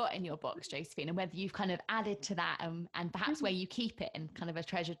that you've got in your box, Josephine, and whether you've kind of added to that, and perhaps where you keep it in kind of a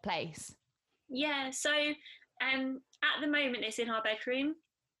treasured place? Yeah, so at the moment it's in our bedroom.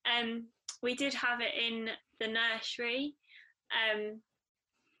 We did have it in the nursery,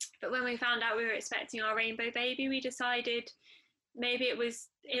 but when we found out we were expecting our rainbow baby, we decided maybe it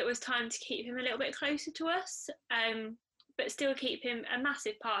was time to keep him a little bit closer to us, but still keep him a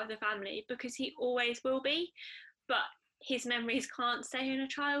massive part of the family, because he always will be. But his memories can't stay in a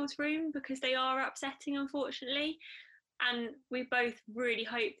child's room because they are upsetting, unfortunately. And we both really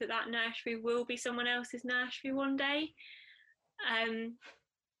hope that nursery will be someone else's nursery one day.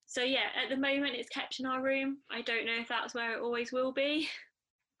 So yeah, at the moment it's kept in our room. I don't know if that's where it always will be.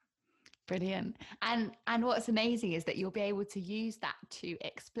 Brilliant. And what's amazing is that you'll be able to use that to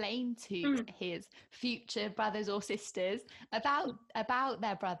explain to his future brothers or sisters about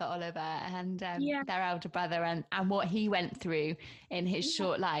their brother Oliver and their elder brother, and what he went through in his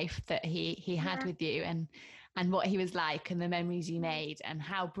short life that he had with you, and what he was like, and the memories you made, and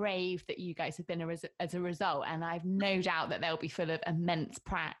how brave that you guys have been as a result. And I've no doubt that they'll be full of immense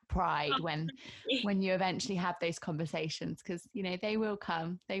pride when you eventually have those conversations, because they will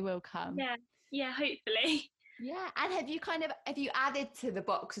come. Yeah, hopefully. Yeah. And have you added to the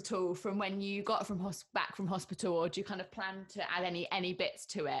box at all from when you got back from hospital, or do you kind of plan to add any bits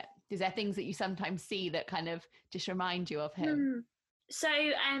to it? Is there things that you sometimes see that kind of just remind you of him? So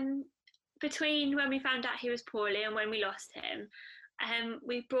between when we found out he was poorly and when we lost him,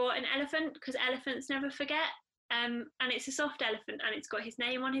 we brought an elephant, because elephants never forget, and it's a soft elephant, and it's got his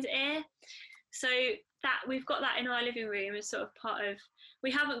name on his ear. So that we've got that in our living room as sort of part of.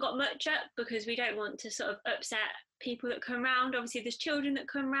 We haven't got much up because we don't want to sort of upset people that come round. Obviously there's children that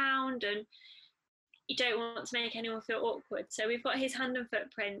come round, and you don't want to make anyone feel awkward. So we've got his hand and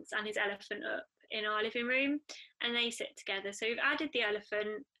footprints and his elephant up in our living room, and they sit together. So we've added the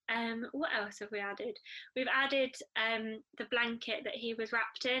elephant. What else have we added? We've added the blanket that he was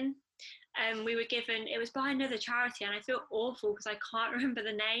wrapped in. We were given, it was by another charity, and I feel awful because I can't remember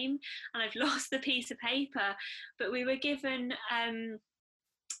the name and I've lost the piece of paper, but we were given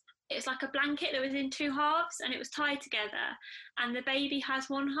it's like a blanket that was in 2 halves and it was tied together, and the baby has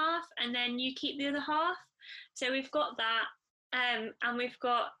one half and then you keep the other half. So we've got that, and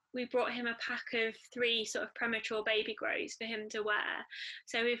we brought him a pack of 3 sort of premature baby grows for him to wear.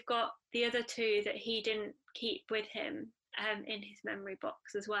 So we've got the other 2 that he didn't keep with him in his memory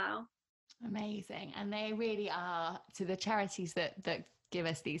box as well. Amazing. And they really are, to the charities that give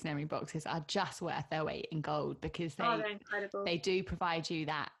us these memory boxes, are just worth their weight in gold, because they do provide you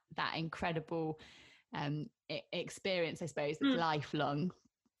that incredible experience, I suppose, that's lifelong.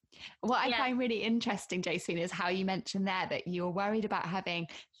 What I find really interesting, Josephine, is how you mentioned there that you're worried about having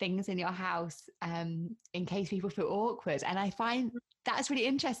things in your house in case people feel awkward. And I find that's really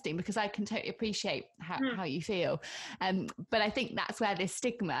interesting, because I can totally appreciate how you feel. But I think that's where this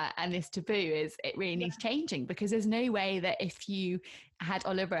stigma and this taboo it really needs changing, because there's no way that if you had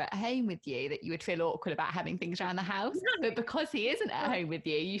Oliver at home with you that you would feel awkward about having things around the house. But because he isn't at home with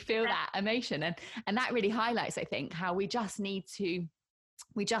you, you feel that emotion. And that really highlights, I think, how we just need to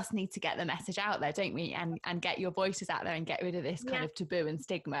get the message out there, don't we? And get your voices out there and get rid of this kind of taboo and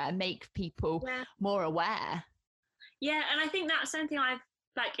stigma and make people more aware. Yeah, and I think that's something I've,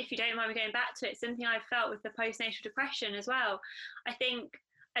 like, if you don't mind me going back to it, something I've felt with the postnatal depression as well.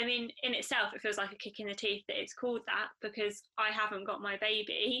 I mean, in itself, it feels like a kick in the teeth that it's called that, because I haven't got my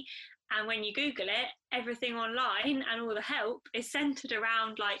baby. And when you Google it, everything online and all the help is centered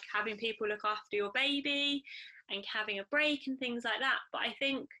around like having people look after your baby and having a break and things like that. But I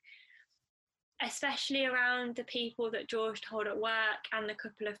think, especially around the people that George told at work and the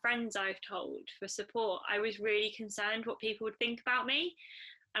couple of friends I've told for support, I was really concerned what people would think about me.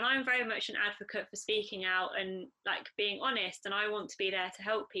 And I'm very much an advocate for speaking out and like being honest, and I want to be there to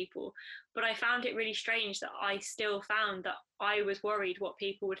help people. But I found it really strange that I still found that I was worried what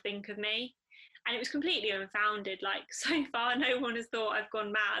people would think of me. And it was completely unfounded. Like, so far, no one has thought I've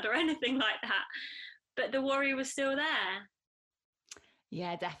gone mad or anything like that. But the worry was still there.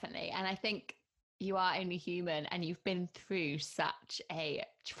 Yeah, definitely. And I think you are only human, and you've been through such a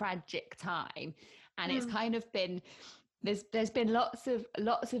tragic time. And it's kind of been... There's been lots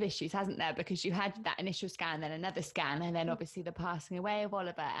of issues, hasn't there? Because you had that initial scan, then another scan, and then obviously the passing away of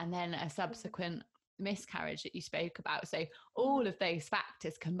Oliver, and then a subsequent miscarriage that you spoke about. So all of those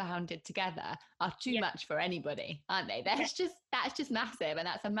factors compounded together are too much for anybody, aren't they? That's just massive, and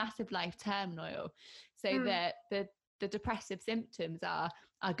that's a massive life turmoil. So the depressive symptoms are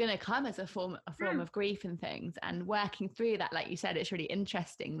going to come as a form of grief and things, and working through that, like you said, it's really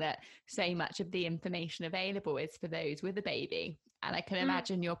interesting that so much of the information available is for those with a baby. And I can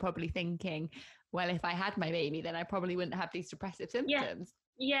imagine you're probably thinking, well, if I had my baby, then I probably wouldn't have these depressive symptoms.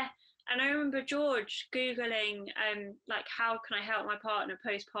 Yeah. And I remember George Googling, like, how can I help my partner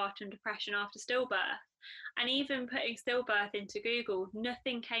postpartum depression after stillbirth? And even putting stillbirth into Google,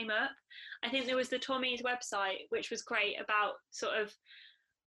 nothing came up. I think there was the Tommy's website, which was great about sort of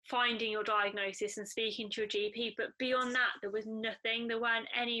finding your diagnosis and speaking to your GP. But beyond that, there was nothing. There weren't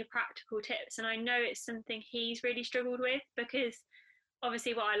any practical tips. And I know it's something he's really struggled with, because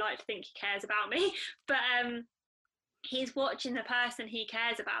obviously, I like to think he cares about me, but he's watching the person he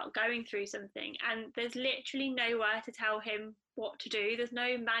cares about going through something, and there's literally nowhere to tell him what to do. There's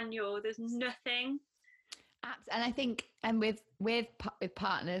no manual, there's nothing. And I think, and with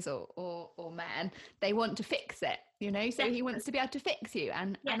partners or men, they want to fix it, you know, so he wants to be able to fix you.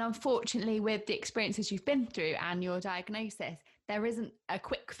 And unfortunately, with the experiences you've been through and your diagnosis, there isn't a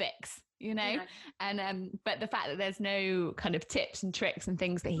quick fix, you know. And but the fact that there's no kind of tips and tricks and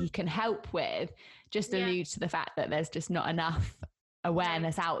things that he can help with just alludes to the fact that there's just not enough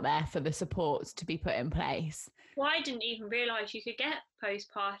awareness out there for the supports to be put in place. Well, I didn't even realise you could get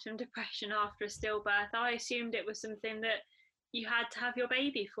postpartum depression after a stillbirth. I assumed it was something that you had to have your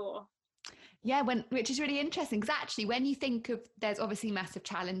baby for. Yeah, which is really interesting, because actually when you think of, there's obviously massive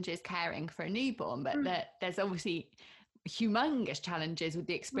challenges caring for a newborn, but there's obviously humongous challenges with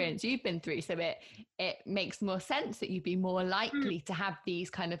the experience you've been through. So it makes more sense that you'd be more likely to have these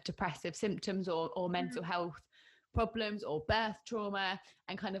kind of depressive symptoms or mental health problems or birth trauma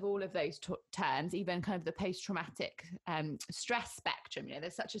and kind of all of those terms, even kind of the post-traumatic stress spectrum. You know,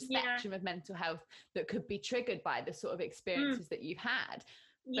 there's such a spectrum of mental health that could be triggered by the sort of experiences that you've had.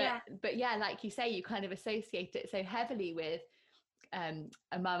 But yeah, like you say, you kind of associate it so heavily with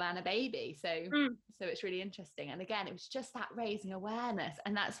a mum and a baby. So it's really interesting. And again, it was just that raising awareness.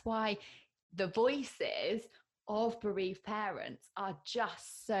 And that's why the voices of bereaved parents are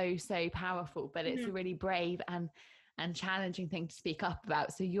just so powerful, but it's a really brave and challenging thing to speak up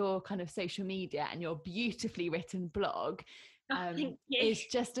about. So your kind of social media and your beautifully written blog Thank you. is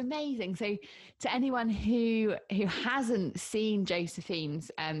just amazing. So to anyone who hasn't seen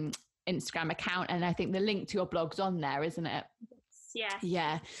Josephine's Instagram account, and I think the link to your blog's on there, isn't it?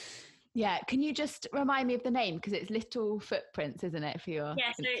 Yes. Yeah. Can you just remind me of the name? Because it's Little Footprints, isn't it, for your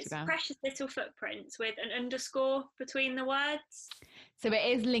Yeah, so Instagram? it's Precious Little Footprints with an underscore between the words. So it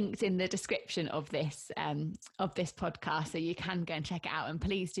is linked in the description of this podcast, so you can go and check it out. And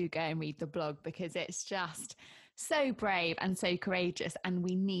please do go and read the blog, because it's just so brave and so courageous, and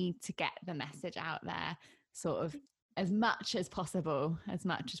we need to get the message out there sort of as much as possible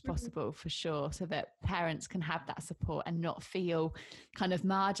for sure, so that parents can have that support and not feel kind of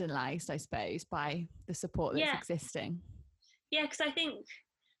marginalized, I suppose, by the support that's existing. Yeah, because I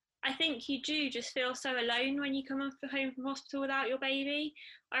think you do just feel so alone when you come home from hospital without your baby.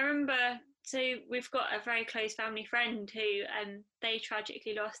 I remember, so we've got a very close family friend who they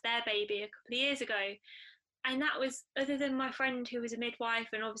tragically lost their baby a couple of years ago. And that was, other than my friend who was a midwife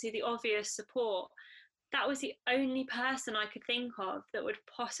and obviously the obvious support, that was the only person I could think of that would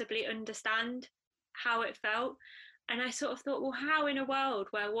possibly understand how it felt. And I sort of thought, well, how in a world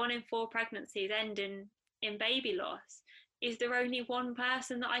where 1 in 4 pregnancies end in baby loss, is there only one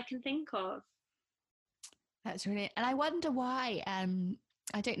person that I can think of? That's really, and I wonder why,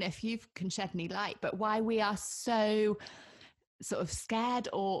 I don't know if you can shed any light, but why we are so sort of scared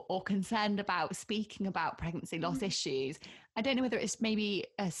or concerned about speaking about pregnancy loss issues. I don't know whether it's maybe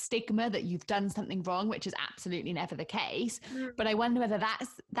a stigma that you've done something wrong, which is absolutely never the case, but I wonder whether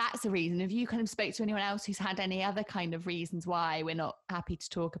that's a reason. Have you kind of spoke to anyone else who's had any other kind of reasons why we're not happy to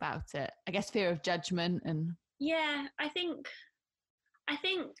talk about it? I guess fear of judgment and... Yeah, I think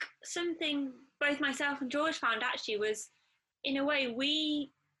something both myself and George found actually was, in a way,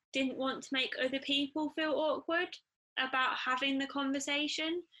 we didn't want to make other people feel awkward about having the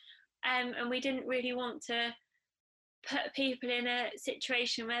conversation, and we didn't really want to put people in a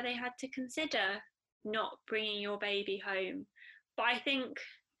situation where they had to consider not bringing your baby home. But I think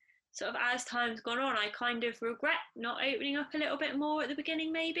sort of as time's gone on, I kind of regret not opening up a little bit more at the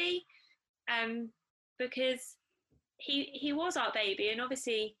beginning, maybe, because he was our baby, and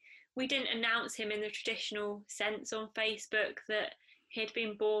obviously we didn't announce him in the traditional sense on Facebook that he'd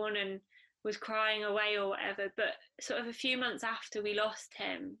been born and was crying away or whatever. But sort of a few months after we lost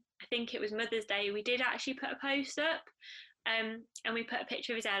him, I think it was Mother's Day, we did actually put a post up, and we put a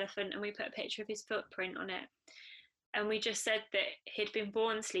picture of his elephant and we put a picture of his footprint on it, and we just said that he'd been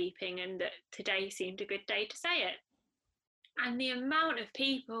born sleeping and that today seemed a good day to say it. And the amount of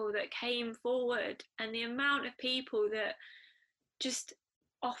people that came forward and the amount of people that just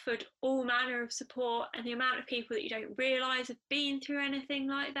offered all manner of support, and the amount of people that you don't realise have been through anything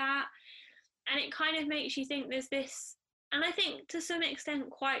like that. And it kind of makes you think there's this, and I think to some extent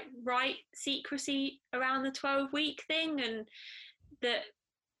quite right, secrecy around the 12-week thing, and that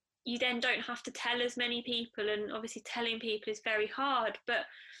you then don't have to tell as many people, and obviously telling people is very hard, but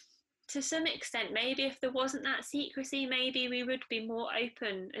to some extent, maybe if there wasn't that secrecy, maybe we would be more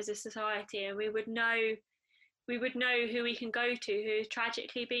open as a society, and we would know who we can go to who's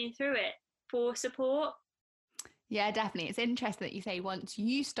tragically been through it for support. Yeah, definitely. It's interesting that you say once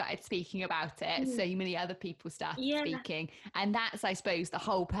you started speaking about it, so many other people started speaking. And that's, I suppose, the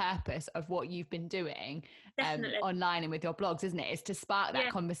whole purpose of what you've been doing online and with your blogs, isn't it? Is to spark that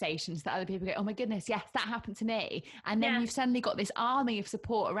conversation so that other people go, oh my goodness, yes, that happened to me. And then you've suddenly got this army of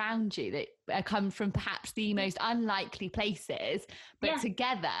support around you that come from perhaps the most unlikely places, but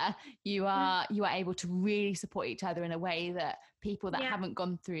together you are able to really support each other in a way that people that haven't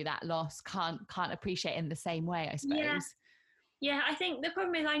gone through that loss can't appreciate in the same way, I suppose. Yeah, I think the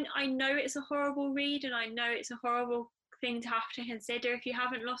problem is I know it's a horrible read, and I know it's a horrible thing to have to consider if you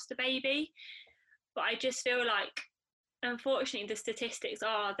haven't lost a baby, but I just feel like, unfortunately, the statistics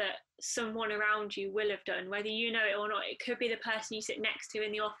are that someone around you will have done, whether you know it or not. It could be the person you sit next to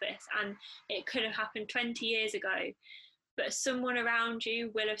in the office, and it could have happened 20 years ago, but someone around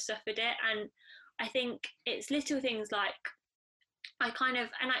you will have suffered it. And I think it's little things like, and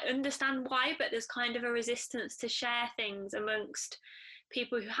I understand why, but there's kind of a resistance to share things amongst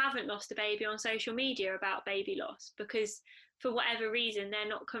people who haven't lost a baby on social media about baby loss, because for whatever reason they're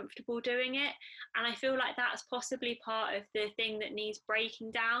not comfortable doing it. And I feel like that's possibly part of the thing that needs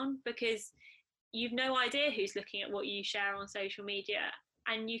breaking down, because you've no idea who's looking at what you share on social media,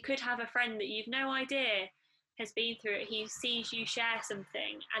 and you could have a friend that you've no idea has been through it, he sees you share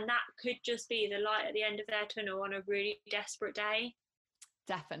something, and that could just be the light at the end of their tunnel on a really desperate day.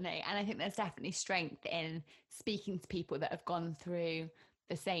 Definitely. And I think there's definitely strength in speaking to people that have gone through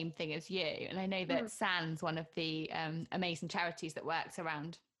the same thing as you. And I know that SAN's one of the amazing charities that works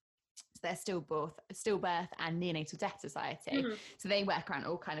around their stillbirth and neonatal death society. So they work around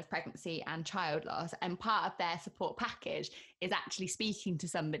all kind of pregnancy and child loss, and part of their support package is actually speaking to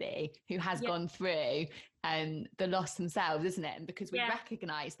somebody who has gone through the loss themselves, isn't it? And because we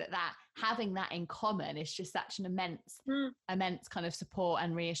recognize that having that in common is just such an immense kind of support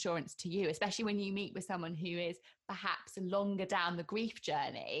and reassurance to you, especially when you meet with someone who is perhaps longer down the grief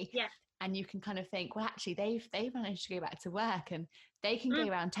journey. And you can kind of think, well, actually, they've managed to go back to work and they can go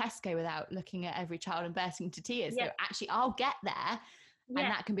around Tesco without looking at every child and bursting into tears. So actually, I'll get there. And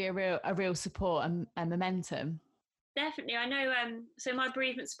that can be a real support and momentum. Definitely. I know, so my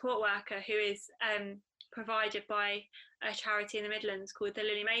bereavement support worker, who is provided by a charity in the Midlands called the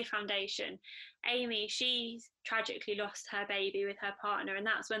Lily May Foundation, Amy, she's tragically lost her baby with her partner, and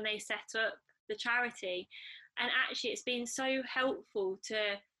that's when they set up the charity. And actually, it's been so helpful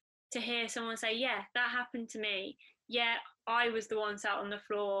to hear someone say, yeah, that happened to me. Yeah, I was the one sat on the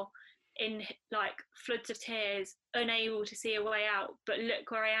floor in like floods of tears, unable to see a way out, but look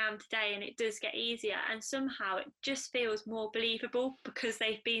where I am today, and it does get easier. And somehow it just feels more believable because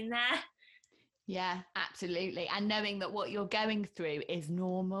they've been there. Yeah, absolutely. And knowing that what you're going through is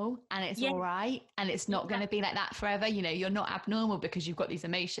normal and it's all right, and it's not going to be like that forever. You know, you're not abnormal because you've got these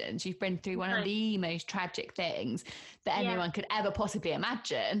emotions. You've been through one of the most tragic things that anyone could ever possibly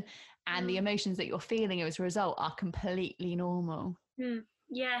imagine. And the emotions that you're feeling as a result are completely normal.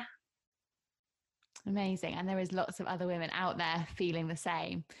 Yeah. Amazing. And there is lots of other women out there feeling the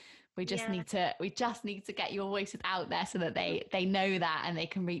same. We just need to get your voices out there so that they know that and they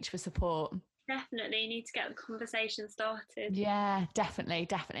can reach for support. Definitely need to get the conversation started. Yeah, definitely.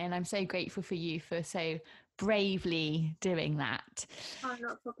 And I'm so grateful for you for so bravely doing that. Oh,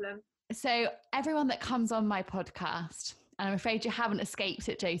 not a problem. So everyone that comes on my podcast, and I'm afraid you haven't escaped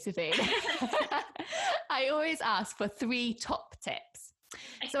it, Josephine, I always ask for 3 top tips.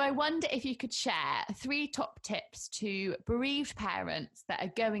 So I wonder if you could share 3 top tips to bereaved parents that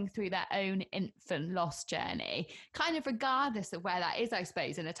are going through their own infant loss journey, kind of regardless of where that is, I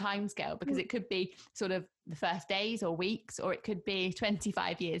suppose, in a timescale, because it could be sort of the first days or weeks, or it could be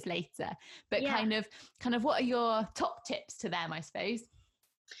 25 years later. But kind of what are your top tips to them, I suppose?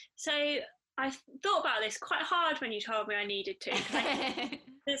 So I thought about this quite hard when you told me I needed to.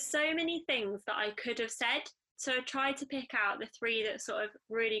 There's so many things that I could have said. So I tried to pick out the 3 that sort of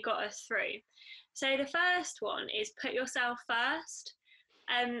really got us through. So the first one is put yourself first.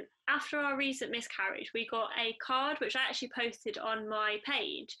 After our recent miscarriage, we got a card, which I actually posted on my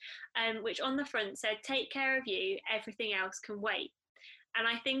page, which on the front said, take care of you, everything else can wait. And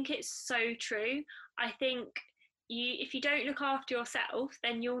I think it's so true. I think if you don't look after yourself,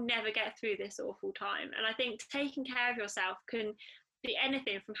 then you'll never get through this awful time. And I think taking care of yourself can be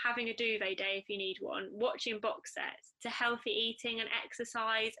anything from having a duvet day if you need one, watching box sets, to healthy eating and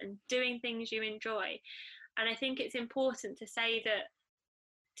exercise and doing things you enjoy. And I think it's important to say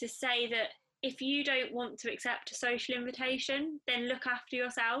that if you don't want to accept a social invitation, then look after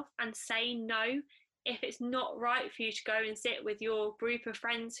yourself and say no. If it's not right for you to go and sit with your group of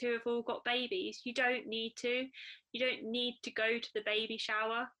friends who have all got babies, you don't need to. You don't need to go to the baby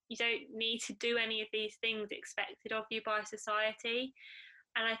shower. You don't need to do any of these things expected of you by society.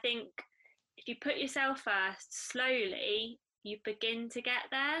 And I think if you put yourself first, slowly, you begin to get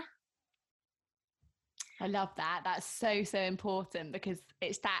there. I love that. That's so, so important, because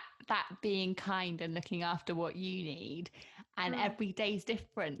it's that being kind and looking after what you need. And every day's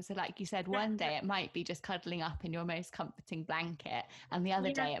different. So like you said, one day it might be just cuddling up in your most comforting blanket, and the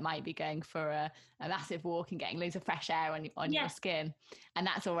other day it might be going for a massive walk and getting loads of fresh air on your skin. And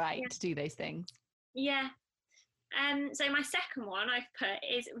that's all right to do those things. Yeah. So my second one I've put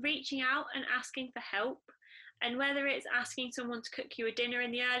is reaching out and asking for help. And whether it's asking someone to cook you a dinner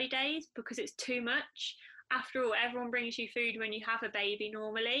in the early days because it's too much. After all, everyone brings you food when you have a baby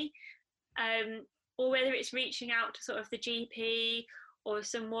normally. Or whether it's reaching out to sort of the GP or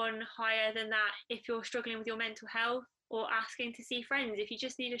someone higher than that if you're struggling with your mental health, or asking to see friends if you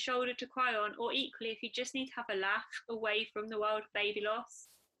just need a shoulder to cry on, or equally if you just need to have a laugh away from the world of baby loss.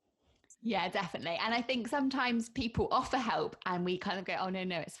 Yeah, definitely. And I think sometimes people offer help and we kind of go, oh, no,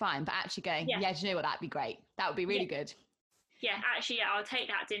 it's fine. But actually going, do you know what, that'd be great. That would be really good. Yeah, actually, I'll take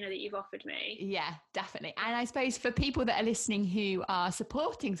that dinner that you've offered me. Yeah, definitely. And I suppose for people that are listening who are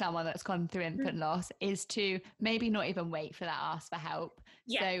supporting someone that's gone through infant loss, is to maybe not even wait for that ask for help.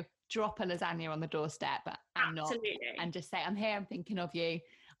 Yeah. So drop a lasagna on the doorstep and just say, I'm here, I'm thinking of you.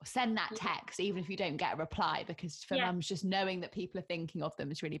 Or send that text, even if you don't get a reply, because for mums, just knowing that people are thinking of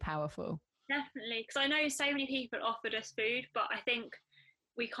them is really powerful. Definitely, because I know so many people offered us food, but I think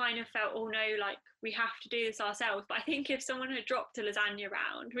we kind of felt, oh no, like we have to do this ourselves. But I think if someone had dropped a lasagna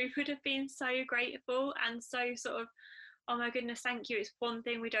round, we would have been so grateful and so sort of, oh my goodness, thank you, it's one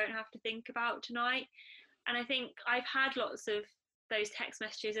thing we don't have to think about tonight. And I think I've had lots of those text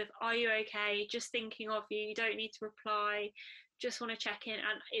messages of, are you okay, just thinking of you, you don't need to reply, just want to check in.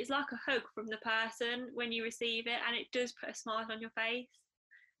 And it's like a hug from the person when you receive it, and it does put a smile on your face.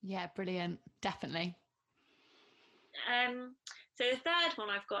 Yeah, brilliant, definitely. So the third one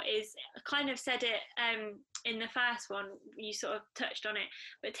I've got is, I kind of said it in the first one, you sort of touched on it,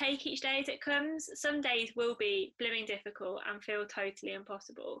 but take each day as it comes. Some days will be blooming difficult and feel totally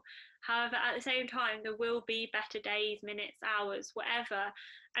impossible. However, at the same time, there will be better days, minutes, hours, whatever.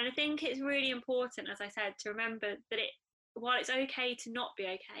 And I think it's really important, as I said, to remember that while it's okay to not be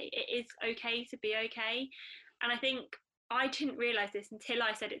okay, it is okay to be okay. And I think I didn't realise this until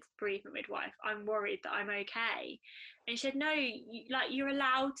I said it to the bereavement midwife. I'm worried that I'm okay. And she said, no, you're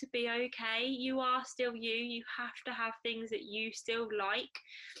allowed to be okay. You are still you. You have to have things that you still like.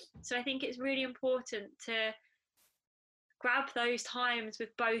 So I think it's really important to grab those times with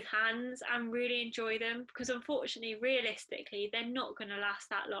both hands and really enjoy them, because unfortunately, realistically, they're not going to last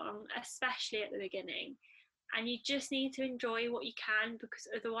that long, especially at the beginning. And you just need to enjoy what you can, because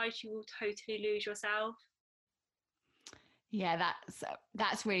otherwise you will totally lose yourself. Yeah,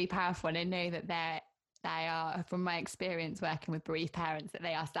 that's really powerful. And I know that they are, from my experience working with bereaved parents, that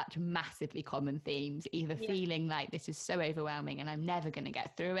they are such massively common themes, either feeling like this is so overwhelming and I'm never going to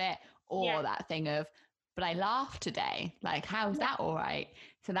get through it, or that thing of, but I laughed today, like, how's that all right?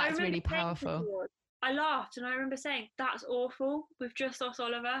 So that's really powerful. I laughed, and I remember saying, that's awful, we've just lost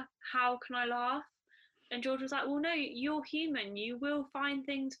Oliver, how can I laugh? And George was like, well, no, you're human, you will find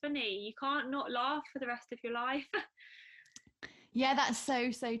things funny, you can't not laugh for the rest of your life. Yeah, that's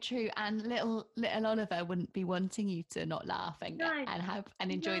so true. And little Oliver wouldn't be wanting you to not laugh and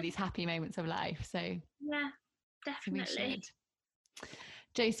enjoy these happy moments of life. So yeah, definitely. So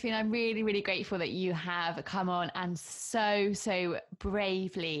Josephine, I'm really, really grateful that you have come on and so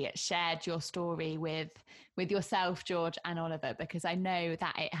bravely shared your story with yourself, George, and Oliver, because I know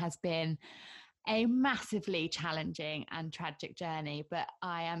that it has been a massively challenging and tragic journey, but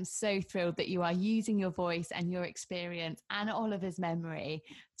I am so thrilled that you are using your voice and your experience and Oliver's memory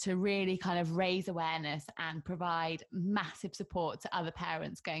to really kind of raise awareness and provide massive support to other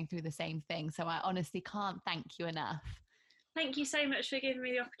parents going through the same thing. So I honestly can't thank you enough. Thank you so much for giving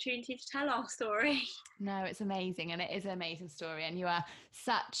me the opportunity to tell our story. No, it's amazing, and it is an amazing story, and you are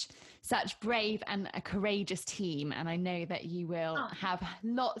such brave and a courageous team, and I know that you will have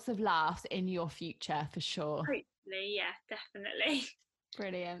lots of laughs in your future for sure. Hopefully, yeah, definitely.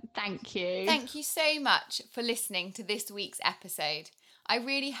 Brilliant. Thank you. Thank you so much for listening to this week's episode. I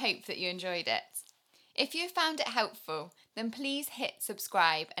really hope that you enjoyed it. If you found it helpful, then please hit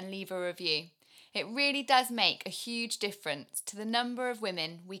subscribe and leave a review. It really does make a huge difference to the number of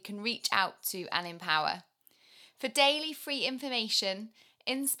women we can reach out to and empower. For daily free information,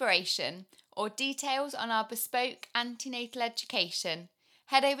 inspiration, or details on our bespoke antenatal education,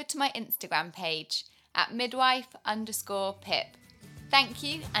 head over to my Instagram page at midwife_Pip. Thank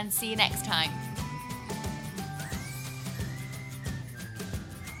you, and see you next time.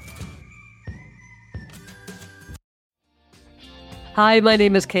 Hi, my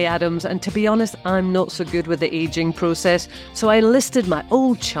name is Kay Adams, and to be honest, I'm not so good with the ageing process, so I enlisted my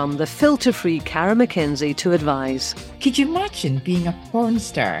old chum, the filter-free Cara McKenzie, to advise. Could you imagine being a porn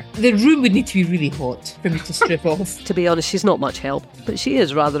star? The room would need to be really hot for me to strip off. To be honest, she's not much help, but she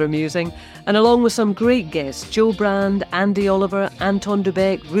is rather amusing. And along with some great guests, Jo Brand, Andy Oliver, Anton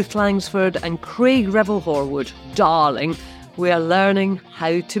Dubeck, Ruth Langsford and Craig Revel-Horwood, darling, we are learning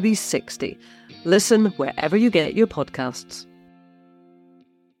how to be 60. Listen wherever you get your podcasts.